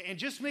 And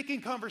just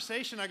making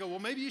conversation, I go, well,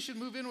 maybe you should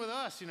move in with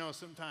us,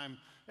 sometime.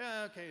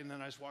 Yeah, okay. And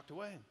then I just walked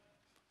away.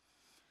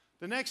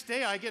 The next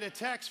day, I get a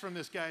text from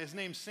this guy. His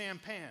name's Sam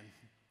Pan.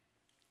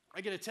 I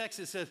get a text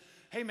that says,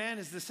 hey, man,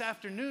 is this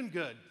afternoon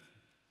good?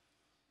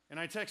 And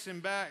I text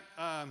him back,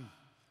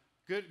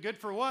 Good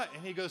for what?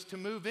 And he goes, to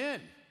move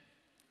in.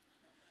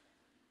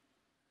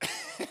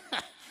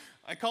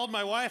 I called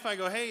my wife. I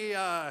go, hey,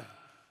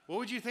 what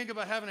would you think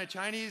about having a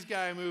Chinese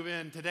guy move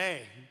in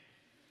today?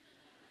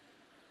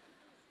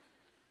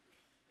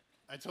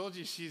 I told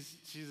you she's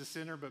a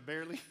sinner, but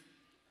barely.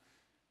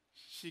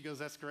 She goes,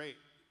 that's great.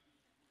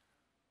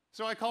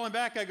 So I call him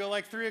back. I go,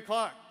 like 3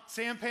 o'clock.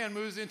 Sampan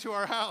moves into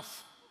our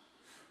house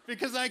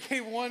because I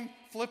gave one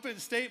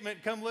flippant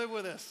statement, come live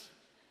with us.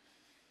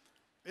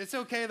 It's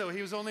okay, though.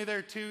 He was only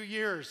there 2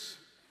 years.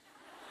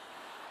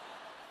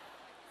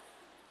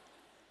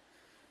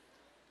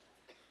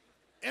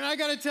 And I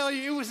got to tell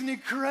you, it was an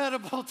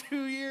incredible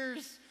 2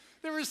 years.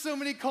 There were so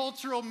many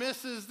cultural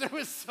misses. There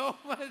was so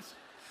much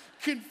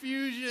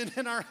confusion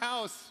in our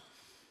house.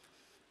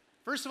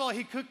 First of all,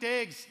 he cooked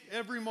eggs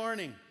every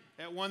morning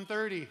at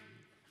 1:30.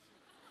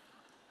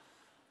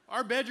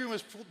 Our bedroom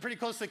was pretty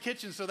close to the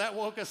kitchen, so that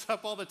woke us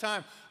up all the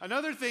time.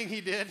 Another thing he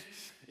did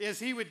is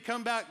he would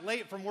come back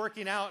late from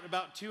working out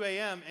about 2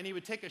 a.m., and he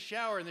would take a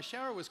shower, and the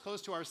shower was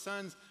close to our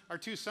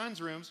two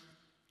sons' room.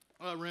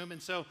 And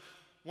so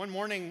one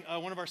morning,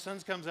 one of our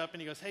sons comes up,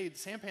 and he goes, hey,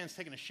 Sampan's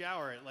taking a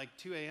shower at like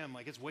 2 a.m.,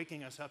 like it's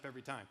waking us up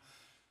every time.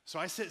 So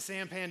I sit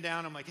Sampan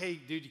down. I'm like, hey,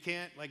 dude, you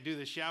can't like do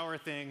the shower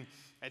thing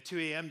at 2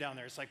 a.m. down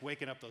there. It's like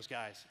waking up those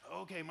guys.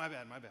 Okay, my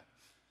bad.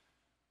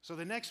 So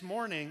the next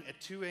morning at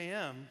 2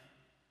 a.m.,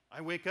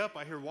 I wake up,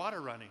 I hear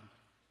water running.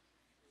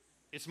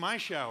 It's my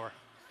shower.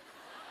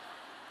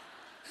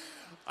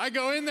 I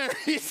go in there,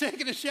 he's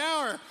taking a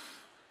shower.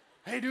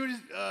 Hey, dude,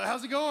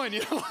 how's it going?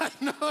 You know, I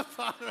had no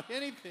thought of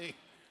anything.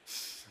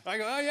 I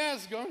go, oh, yeah,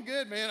 it's going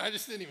good, man. I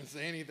just didn't even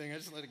say anything. I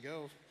just let it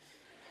go.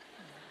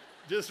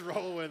 Just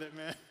roll with it,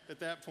 man, at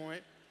that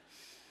point.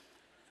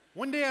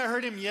 One day I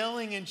heard him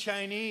yelling in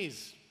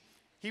Chinese.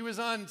 He was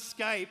on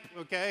Skype,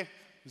 okay?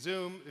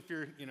 Zoom, if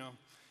you're, you know.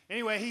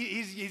 Anyway,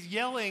 he's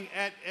yelling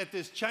at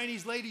this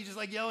Chinese lady, just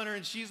like yelling at her,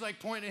 and she's like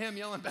pointing at him,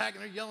 yelling back,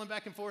 and they're yelling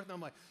back and forth. And I'm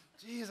like,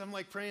 geez, I'm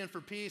like praying for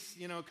peace,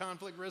 you know,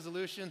 conflict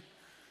resolution.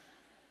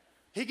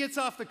 He gets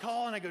off the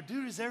call, and I go,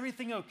 dude, is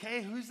everything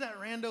okay? Who's that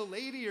rando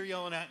lady you're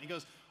yelling at? And he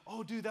goes,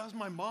 oh, dude, that was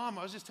my mom.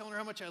 I was just telling her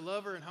how much I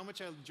love her and how much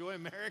I enjoy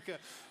America.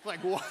 Like,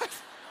 what?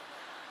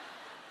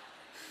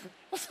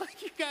 It's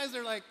like you guys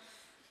are like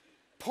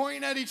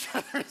pointing at each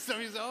other and stuff.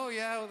 He's like, oh,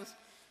 yeah, well,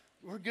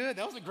 we're good.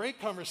 That was a great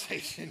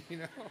conversation, you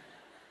know.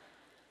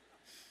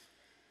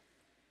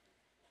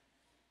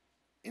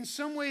 In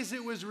some ways,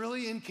 it was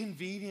really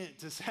inconvenient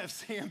to have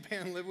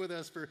Sampan live with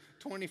us for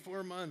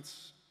 24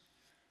 months.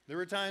 There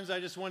were times I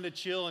just wanted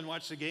to chill and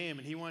watch the game,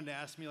 and he wanted to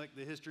ask me like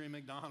the history of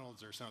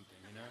McDonald's or something,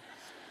 you know.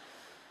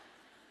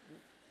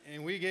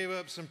 And we gave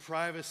up some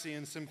privacy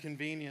and some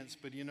convenience,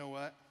 but you know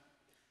what?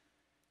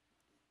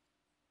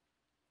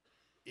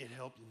 It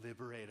helped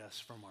liberate us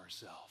from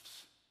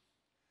ourselves.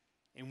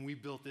 And we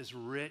built this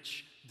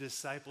rich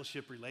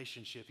discipleship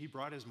relationship. He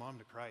brought his mom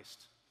to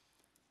Christ.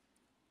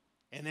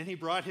 And then he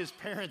brought his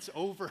parents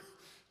over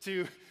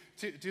to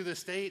the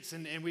States,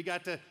 and we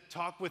got to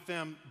talk with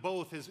them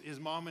both, his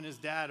mom and his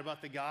dad,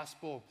 about the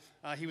gospel.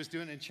 He was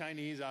doing it in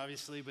Chinese,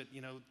 obviously, but,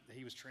 you know,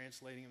 he was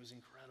translating. It was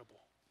incredible.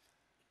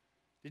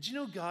 Did you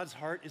know God's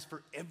heart is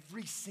for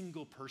every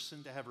single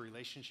person to have a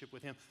relationship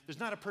with him?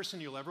 There's not a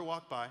person you'll ever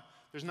walk by.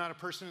 There's not a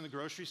person in the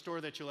grocery store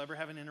that you'll ever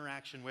have an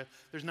interaction with.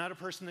 There's not a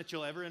person that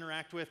you'll ever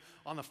interact with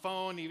on the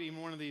phone, even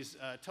one of these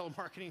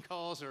telemarketing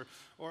calls,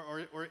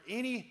 or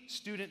any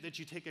student that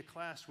you take a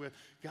class with.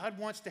 God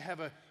wants to have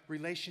a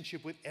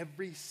relationship with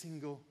every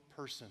single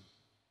person.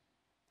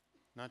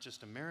 Not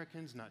just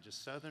Americans, not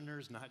just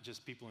Southerners, not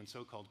just people in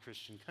so-called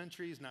Christian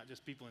countries, not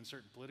just people in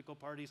certain political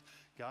parties.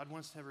 God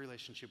wants to have a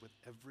relationship with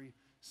every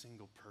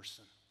single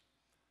person.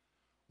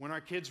 When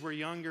our kids were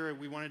younger,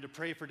 we wanted to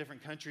pray for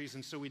different countries,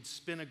 and so we'd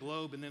spin a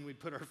globe and then we'd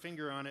put our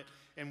finger on it,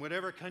 and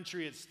whatever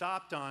country it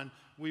stopped on,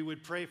 we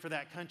would pray for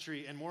that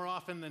country, and more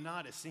often than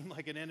not, it seemed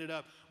like it ended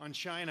up on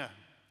China.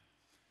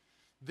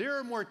 There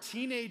are more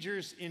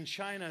teenagers in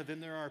China than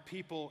there are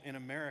people in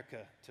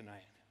America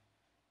tonight.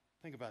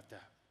 Think about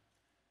that.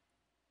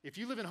 If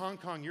you live in Hong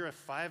Kong, you're a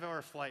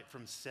 5-hour flight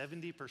from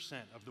 70%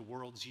 of the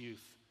world's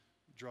youth.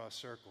 Draw a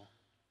circle.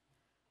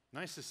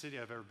 Nicest city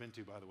I've ever been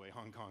to, by the way,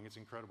 Hong Kong. It's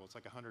incredible. It's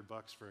like $100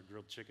 for a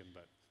grilled chicken,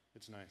 but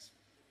it's nice.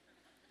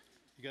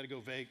 You got to go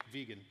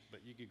vegan,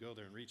 but you could go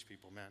there and reach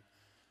people, man.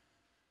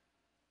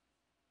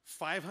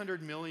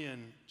 500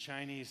 million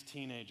Chinese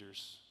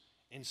teenagers,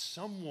 and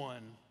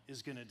someone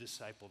is going to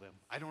disciple them.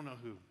 I don't know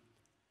who,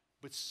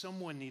 but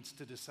someone needs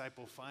to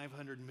disciple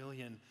 500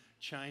 million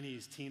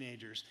Chinese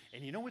teenagers.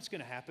 And you know what's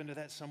going to happen to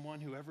that someone,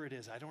 whoever it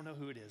is? I don't know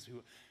who it is.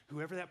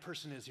 Whoever that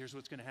person is, here's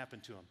what's going to happen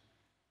to them.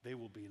 They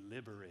will be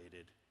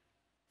liberated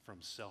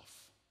from self.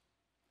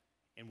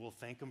 And we'll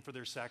thank them for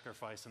their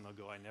sacrifice, and they'll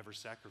go, I never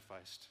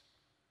sacrificed.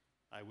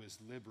 I was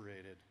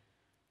liberated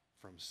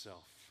from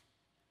self.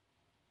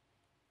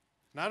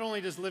 Not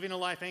only does living a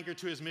life anchored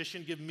to his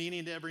mission give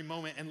meaning to every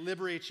moment and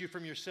liberate you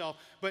from yourself,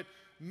 but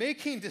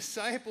making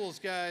disciples,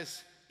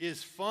 guys,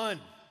 is fun.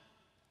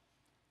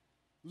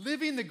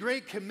 Living the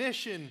Great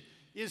Commission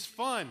is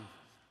fun.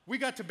 We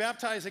got to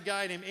baptize a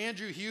guy named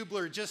Andrew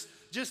Hubler just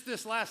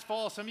this last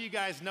fall. Some of you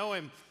guys know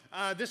him.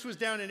 This was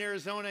down in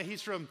Arizona.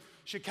 He's from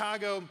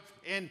Chicago,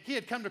 and he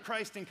had come to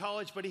Christ in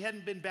college, but he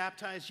hadn't been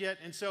baptized yet.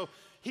 And so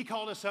he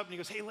called us up, and he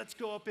goes, hey, let's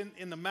go up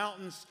in the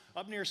mountains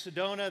up near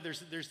Sedona.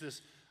 There's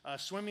this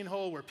swimming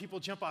hole where people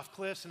jump off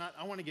cliffs, and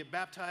I want to get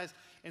baptized.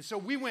 And so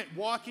we went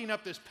walking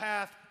up this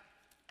path.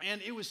 And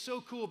it was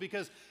so cool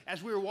because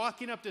as we were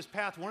walking up this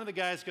path, one of the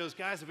guys goes,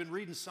 guys, I've been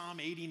reading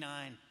Psalm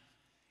 89.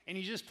 And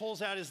he just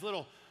pulls out his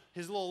little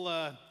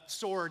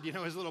sword, you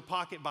know, his little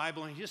pocket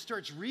Bible, and he just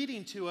starts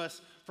reading to us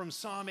from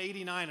Psalm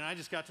 89. And I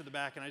just got to the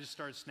back and I just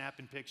started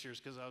snapping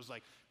pictures because I was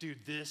like, dude,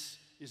 this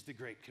is the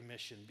Great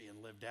Commission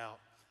being lived out.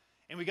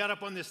 And we got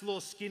up on this little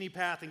skinny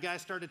path, and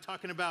guys started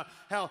talking about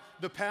how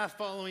the path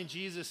following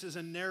Jesus is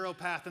a narrow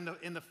path,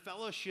 and the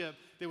fellowship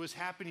that was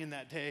happening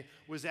that day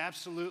was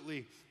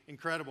absolutely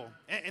incredible.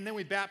 And then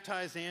we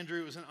baptized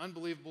Andrew. It was an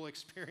unbelievable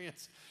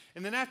experience.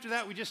 And then after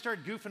that, we just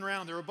started goofing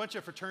around. There were a bunch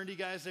of fraternity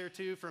guys there,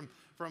 too, from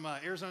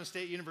Arizona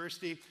State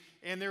University.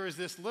 And there was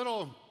this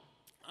little,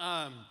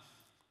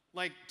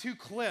 like, 2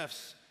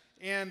 cliffs.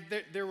 And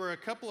there were a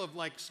couple of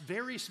like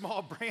very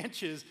small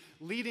branches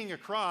leading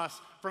across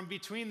from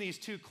between these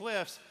 2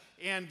 cliffs.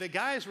 And the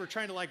guys were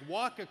trying to like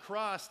walk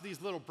across these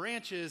little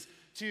branches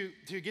to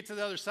get to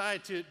the other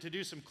side to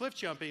do some cliff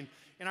jumping.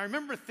 And I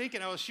remember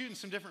thinking, I was shooting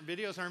some different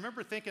videos, and I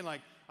remember thinking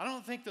like, I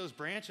don't think those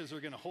branches are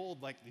going to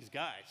hold like these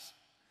guys.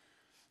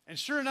 And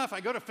sure enough, I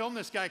go to film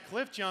this guy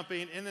cliff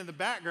jumping, and in the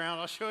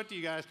background, I'll show it to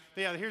you guys.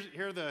 Yeah,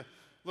 here are the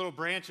little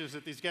branches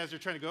that these guys are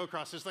trying to go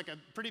across. There's like a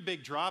pretty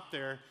big drop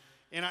there.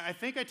 And I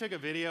think I took a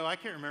video. I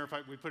can't remember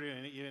if we put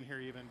it in here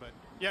even, but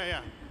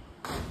yeah.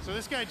 So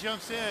this guy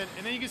jumps in,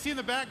 and then you can see in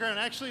the background,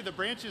 actually, the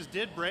branches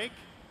did break.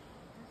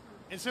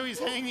 And so he's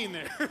hanging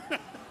there.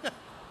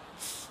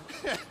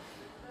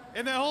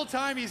 And the whole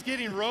time he's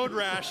getting road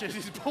rash as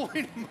he's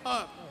pulling him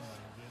up.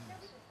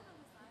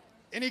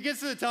 And he gets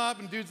to the top,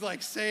 and dude's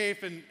like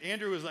safe, and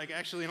Andrew was like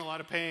actually in a lot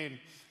of pain.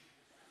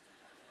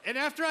 And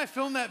after I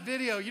filmed that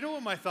video, you know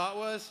what my thought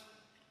was?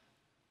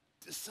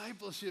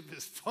 Discipleship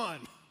is fun.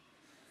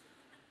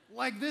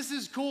 Like, this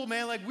is cool,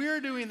 man. Like,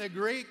 we're doing the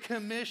Great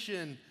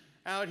Commission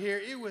out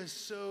here. It was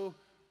so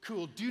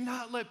cool. Do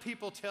not let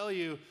people tell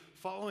you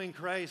following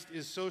Christ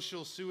is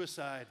social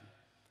suicide.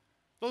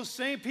 Those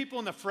same people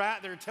in the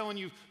frat that are telling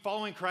you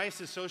following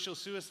Christ is social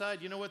suicide,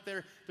 you know what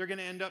they're going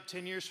to end up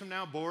 10 years from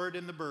now? Bored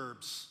in the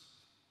burbs.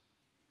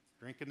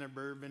 Drinking their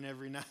bourbon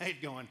every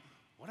night going,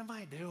 what am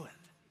I doing?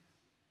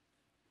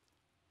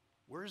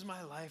 Where's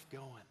my life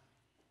going?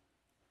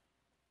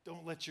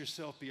 Don't let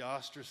yourself be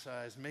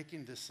ostracized.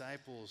 Making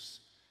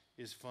disciples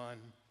is fun.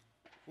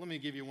 Let me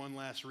give you one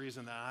last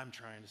reason that I'm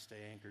trying to stay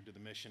anchored to the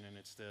mission, and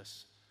it's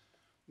this.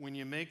 When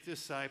you make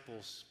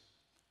disciples,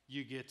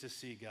 you get to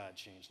see God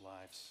change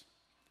lives.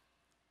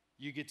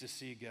 You get to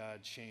see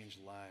God change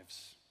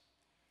lives.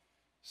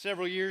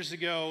 Several years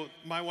ago,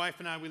 my wife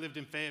and I, we lived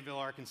in Fayetteville,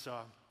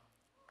 Arkansas.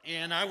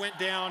 And I went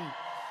down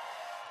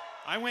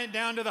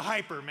to the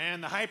Hyper, man.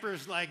 The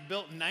Hyper's like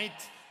built in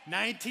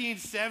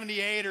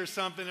 1978 or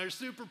something. They're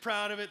super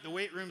proud of it. The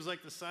weight room's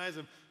like the size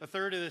of a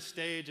third of this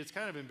stage. It's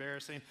kind of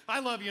embarrassing. I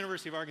love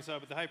University of Arkansas,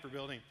 but the Hyper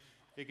building,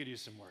 it could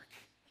use some work.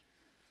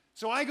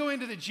 So I go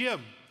into the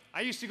gym. I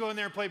used to go in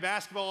there and play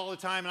basketball all the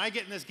time, and I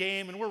get in this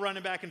game, and we're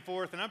running back and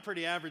forth, and I'm a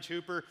pretty average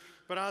hooper,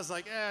 but I was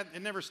like,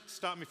 it never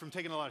stopped me from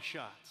taking a lot of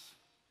shots.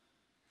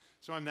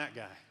 So I'm that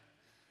guy.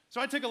 So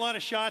I took a lot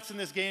of shots in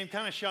this game,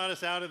 kind of shot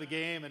us out of the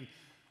game, and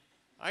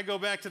I go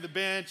back to the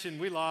bench,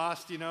 and we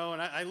lost, and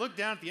I look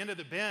down at the end of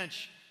the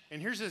bench,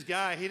 and here's this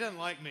guy. He doesn't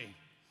like me.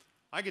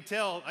 I could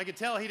tell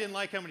he didn't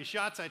like how many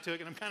shots I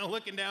took, and I'm kind of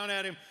looking down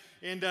at him,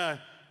 and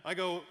I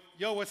go,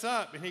 yo, what's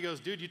up? And he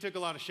goes, dude, you took a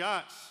lot of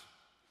shots.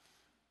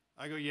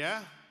 I go,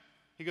 yeah?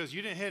 He goes,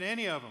 you didn't hit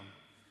any of them.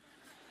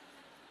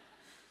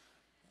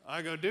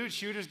 I go, dude,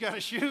 shooters got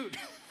to shoot.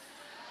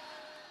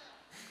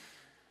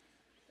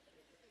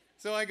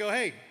 So I go,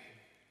 hey,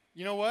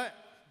 you know what?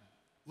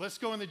 Let's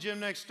go in the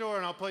gym next door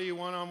and I'll play you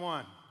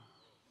one-on-one.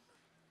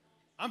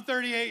 I'm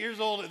 38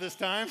 years old at this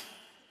time,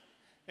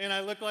 and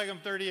I look like I'm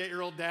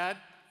 38-year-old dad.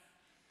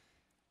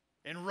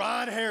 And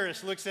Rod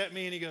Harris looks at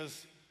me and he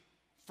goes,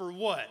 for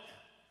what?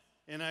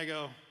 And I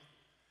go,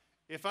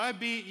 if I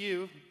beat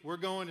you, we're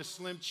going to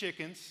Slim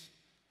Chickens,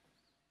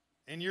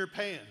 and you're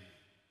paying.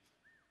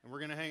 And we're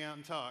going to hang out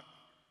and talk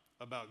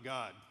about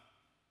God.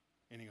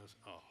 And he goes,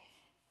 oh.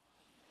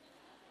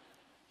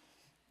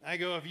 I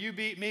go, if you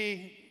beat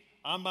me,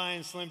 I'm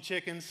buying Slim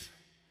Chickens,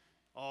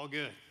 all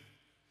good.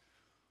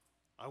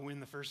 I win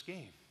the first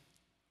game.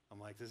 I'm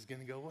like, this is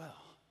going to go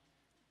well.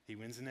 He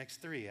wins the next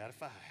 3 out of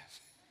 5.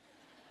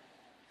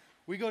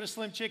 We go to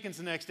Slim Chickens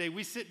the next day.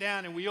 We sit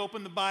down and we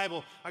open the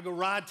Bible. I go,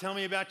 Rod, tell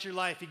me about your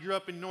life. He grew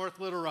up in North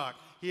Little Rock.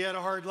 He had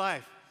a hard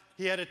life.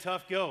 He had a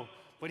tough go,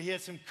 but he had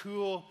some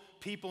cool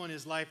people in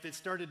his life that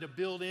started to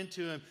build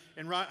into him.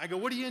 And Rod, I go,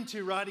 what are you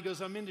into, Rod? He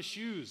goes, I'm into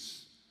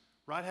shoes.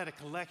 Rod had a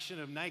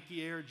collection of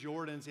Nike Air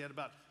Jordans. He had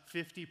about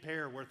 50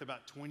 pair worth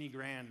about 20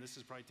 grand. This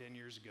is probably 10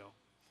 years ago.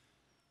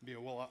 It'd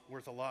be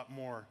worth a lot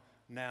more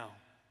now.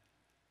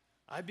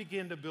 I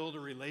began to build a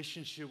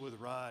relationship with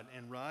Rod,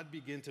 and Rod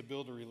began to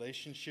build a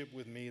relationship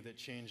with me that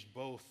changed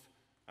both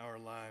our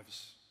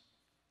lives.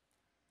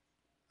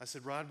 I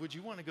said, Rod, would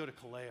you want to go to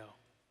Kaleo?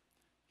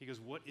 He goes,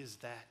 what is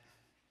that?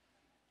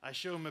 I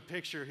show him a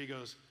picture. He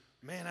goes,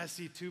 man, I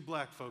see 2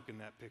 black folk in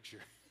that picture.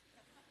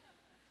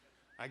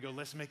 I go,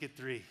 let's make it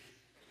 3.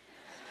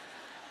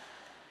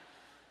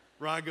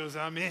 Rod goes,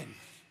 I'm in.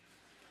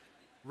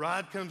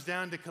 Rod comes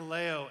down to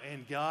Kaleo,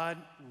 and God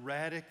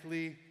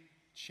radically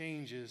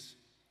changes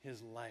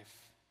his life.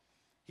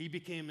 He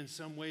became, in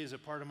some ways, a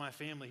part of my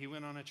family. He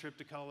went on a trip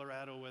to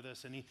Colorado with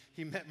us, and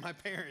he met my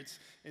parents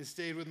and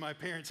stayed with my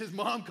parents. His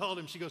mom called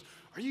him. She goes,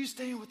 are you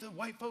staying with the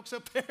white folks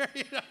up there?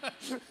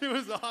 It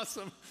was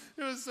awesome.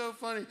 It was so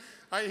funny.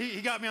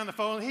 He got me on the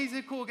phone. He's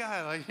a cool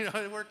guy.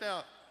 It worked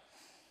out.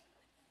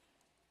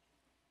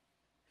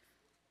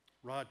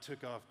 Rod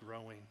took off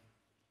growing.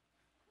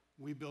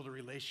 We built a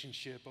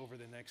relationship over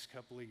the next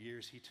couple of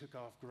years. He took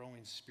off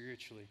growing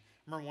spiritually.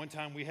 Remember one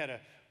time we had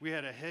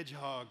a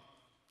hedgehog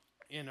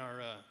in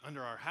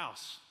under our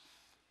house.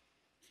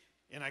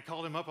 And I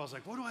called him up. I was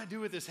like, what do I do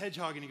with this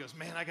hedgehog? And he goes,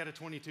 man, I got a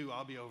 22.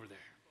 I'll be over there.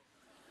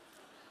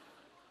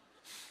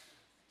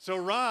 So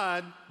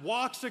Rod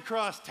walks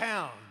across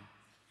town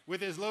with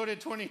his loaded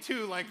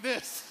 22 like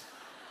this.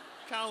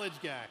 College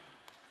guy.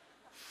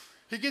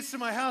 He gets to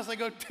my house. I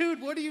go, dude,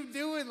 what are you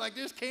doing? Like,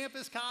 there's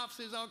campus cops.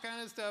 There's all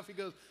kind of stuff. He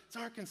goes, it's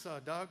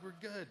Arkansas, dog. We're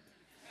good.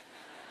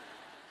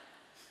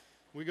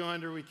 We go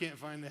under. We can't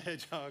find the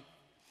hedgehog.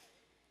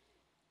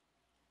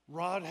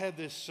 Rod had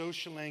this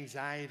social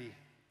anxiety.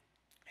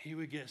 He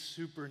would get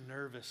super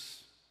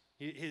nervous.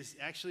 His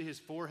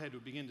forehead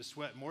would begin to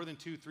sweat. More than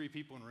 2-3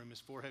 people in the room, his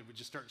forehead would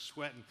just start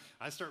sweating.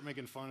 I'd start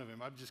making fun of him.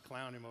 I'd just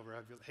clown him over.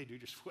 I'd be like, hey, dude,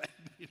 you're sweating.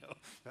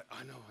 Like,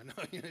 I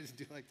know. Just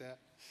do like that.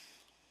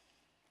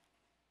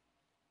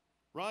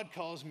 Rod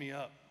calls me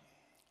up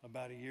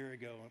about a year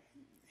ago.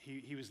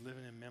 He was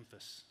living in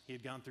Memphis. He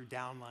had gone through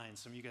Downline.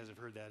 Some of you guys have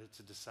heard that. It's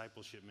a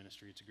discipleship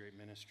ministry. It's a great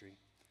ministry.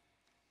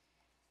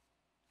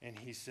 And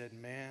he said,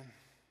 man,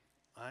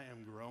 I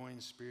am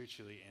growing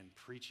spiritually and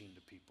preaching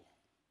to people.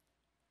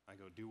 I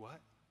go, do what?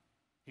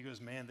 He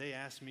goes, man, they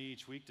ask me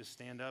each week to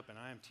stand up and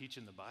I am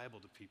teaching the Bible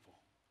to people.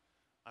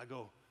 I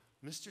go,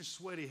 Mr.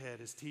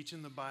 Sweatyhead is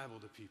teaching the Bible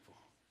to people.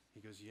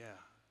 He goes, yeah.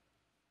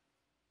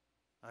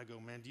 I go,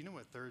 man, do you know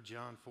what 3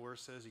 John 4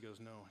 says? He goes,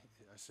 no.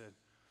 I said,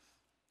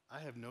 I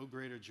have no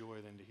greater joy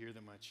than to hear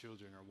that my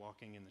children are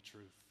walking in the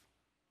truth.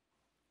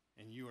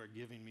 And you are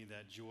giving me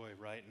that joy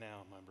right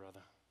now, my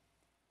brother.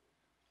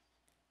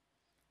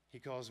 He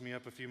calls me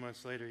up a few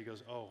months later. He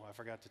goes, oh, I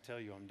forgot to tell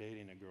you I'm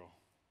dating a girl.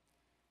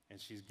 And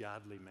she's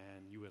godly,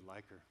 man. You would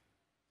like her.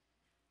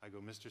 I go,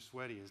 Mr.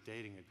 Sweaty is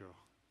dating a girl.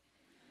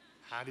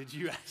 How did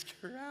you ask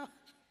her out?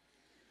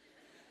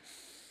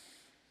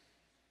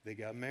 They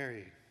got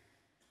married.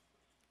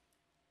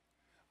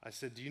 I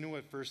said, do you know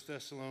what 1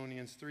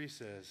 Thessalonians 3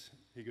 says?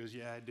 He goes,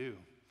 yeah, I do.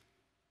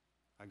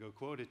 I go,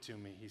 quote it to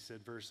me. He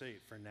said, verse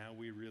 8, for now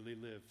we really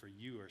live, for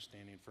you are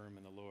standing firm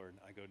in the Lord.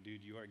 I go,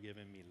 dude, you are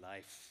giving me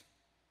life.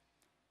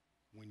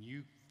 When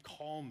you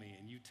call me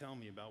and you tell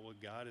me about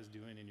what God is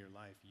doing in your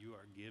life, you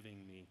are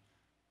giving me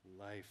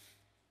life.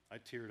 I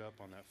teared up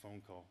on that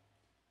phone call.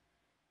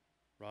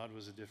 Rod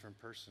was a different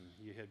person.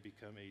 He had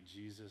become a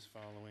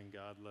Jesus-following,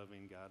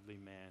 God-loving, godly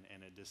man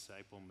and a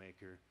disciple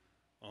maker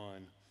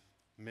on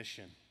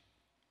mission.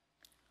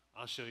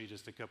 I'll show you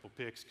just a couple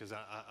pics because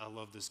I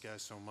love this guy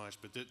so much.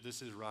 But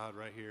this is Rod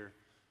right here,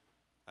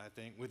 I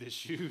think, with his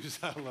shoes.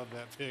 I love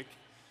that pic.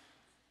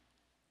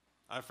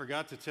 I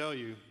forgot to tell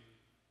you,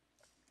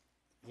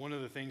 one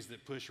of the things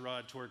that pushed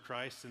Rod toward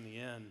Christ in the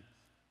end,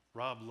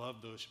 Rod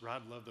loved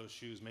those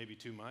shoes maybe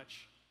too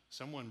much.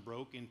 Someone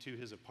broke into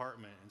his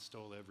apartment and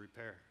stole every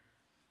pair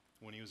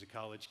when he was a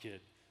college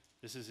kid.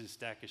 This is his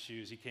stack of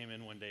shoes. He came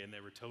in one day and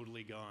they were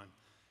totally gone.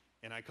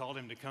 And I called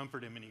him to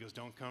comfort him, and he goes,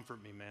 don't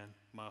comfort me, man.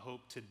 My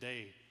hope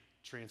today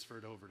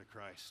transferred over to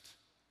Christ.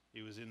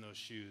 It was in those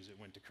shoes. It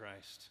went to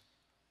Christ.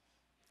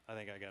 I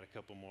think I got a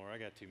couple more. I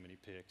got too many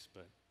pics,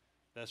 but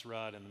that's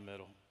Rod in the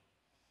middle.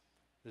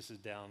 This is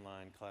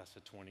Downline, class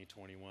of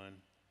 2021.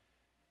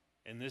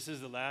 And this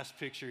is the last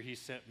picture he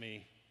sent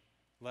me,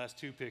 last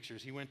 2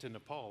 pictures. He went to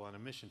Nepal on a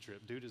mission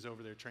trip. Dude is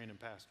over there training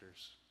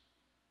pastors.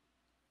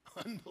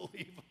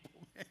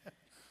 Unbelievable, man.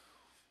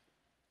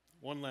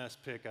 One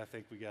last pic I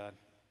think we got.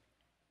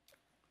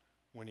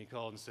 When he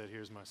called and said,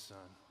 here's my son.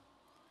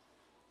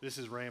 This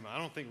is Rama. I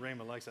don't think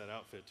Rama likes that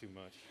outfit too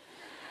much.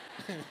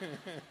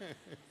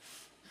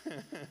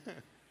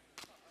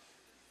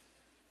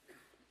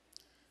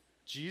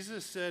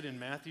 Jesus said in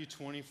Matthew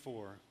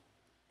 24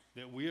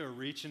 that we are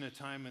reaching a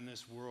time in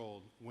this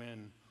world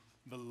when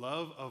the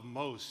love of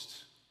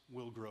most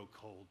will grow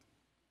cold.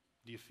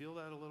 Do you feel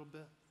that a little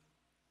bit?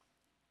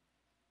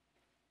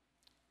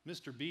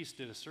 Mr. Beast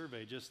did a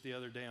survey just the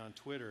other day on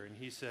Twitter, and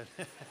he said,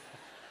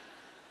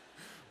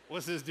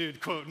 what's this dude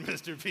quoting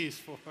Mr.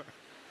 Beast for?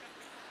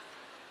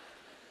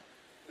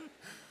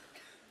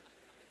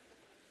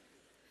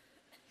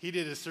 He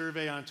did a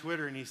survey on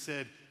Twitter and he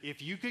said,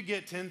 if you could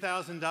get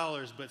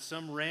 $10,000 but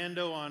some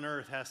rando on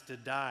earth has to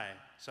die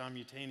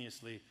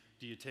simultaneously,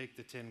 do you take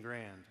the 10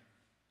 grand?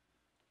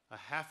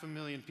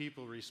 500,000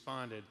 people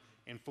responded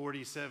and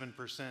 47%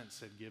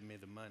 said, give me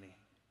the money.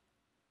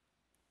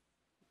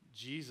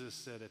 Jesus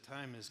said a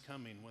time is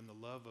coming when the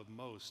love of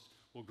most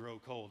will grow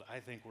cold.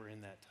 I think we're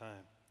in that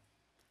time.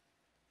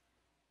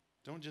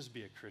 Don't just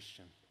be a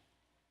Christian.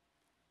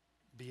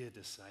 Be a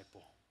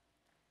disciple.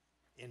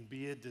 And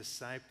be a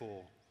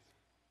disciple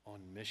on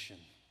mission.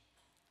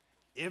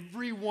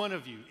 Every one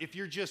of you, if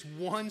you're just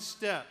one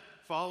step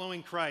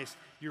following Christ,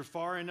 you're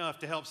far enough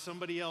to help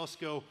somebody else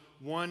go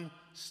one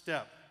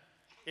step.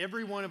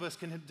 Every one of us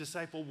can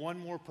disciple one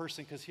more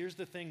person, because here's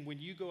the thing, when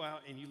you go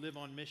out and you live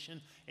on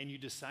mission and you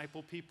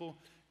disciple people,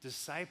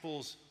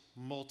 disciples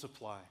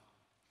multiply.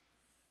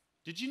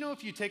 Did you know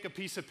if you take a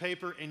piece of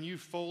paper and you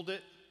fold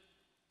it,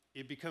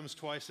 it becomes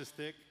twice as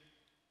thick?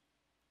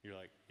 You're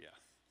like, yeah.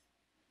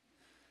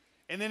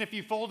 And then if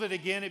you fold it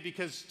again, it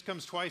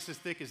becomes twice as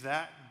thick as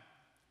that.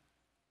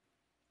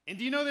 And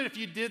do you know that if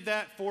you did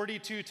that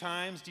 42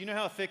 times, do you know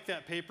how thick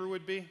that paper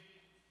would be?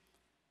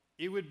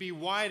 It would be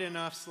wide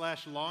enough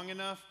 / long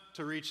enough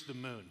to reach the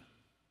moon.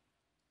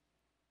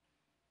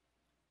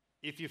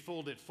 If you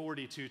fold it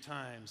 42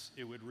 times,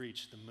 it would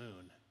reach the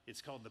moon.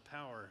 It's called the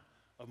power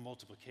of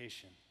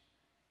multiplication.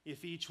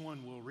 If each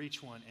one will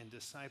reach one and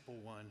disciple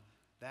one,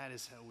 That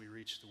is how we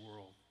reach the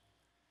world.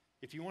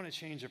 If you want to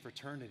change a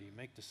fraternity,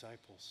 make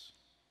disciples.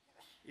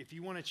 If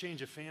you want to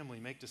change a family,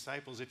 make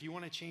disciples. If you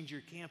want to change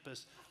your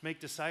campus, make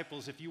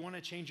disciples. If you want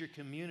to change your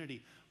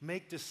community,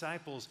 make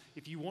disciples.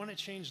 If you want to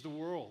change the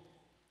world,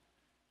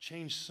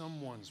 change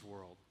someone's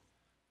world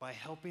by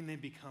helping them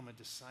become a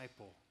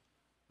disciple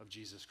of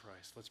Jesus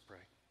Christ. Let's pray.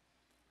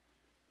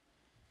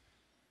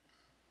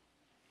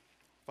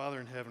 Father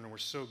in heaven, we're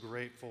so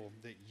grateful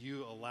that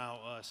you allow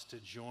us to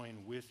join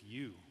with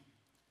you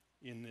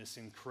in this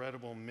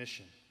incredible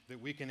mission,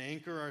 that we can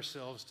anchor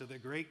ourselves to the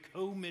great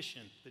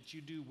co-mission that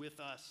you do with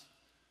us.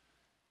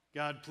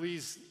 God,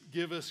 please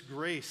give us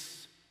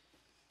grace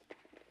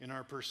in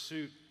our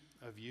pursuit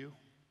of you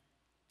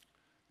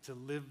to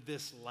live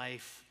this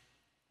life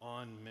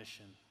on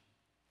mission.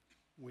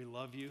 We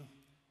love you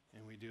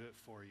and we do it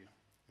for you.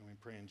 And we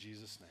pray in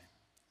Jesus' name.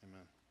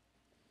 Amen.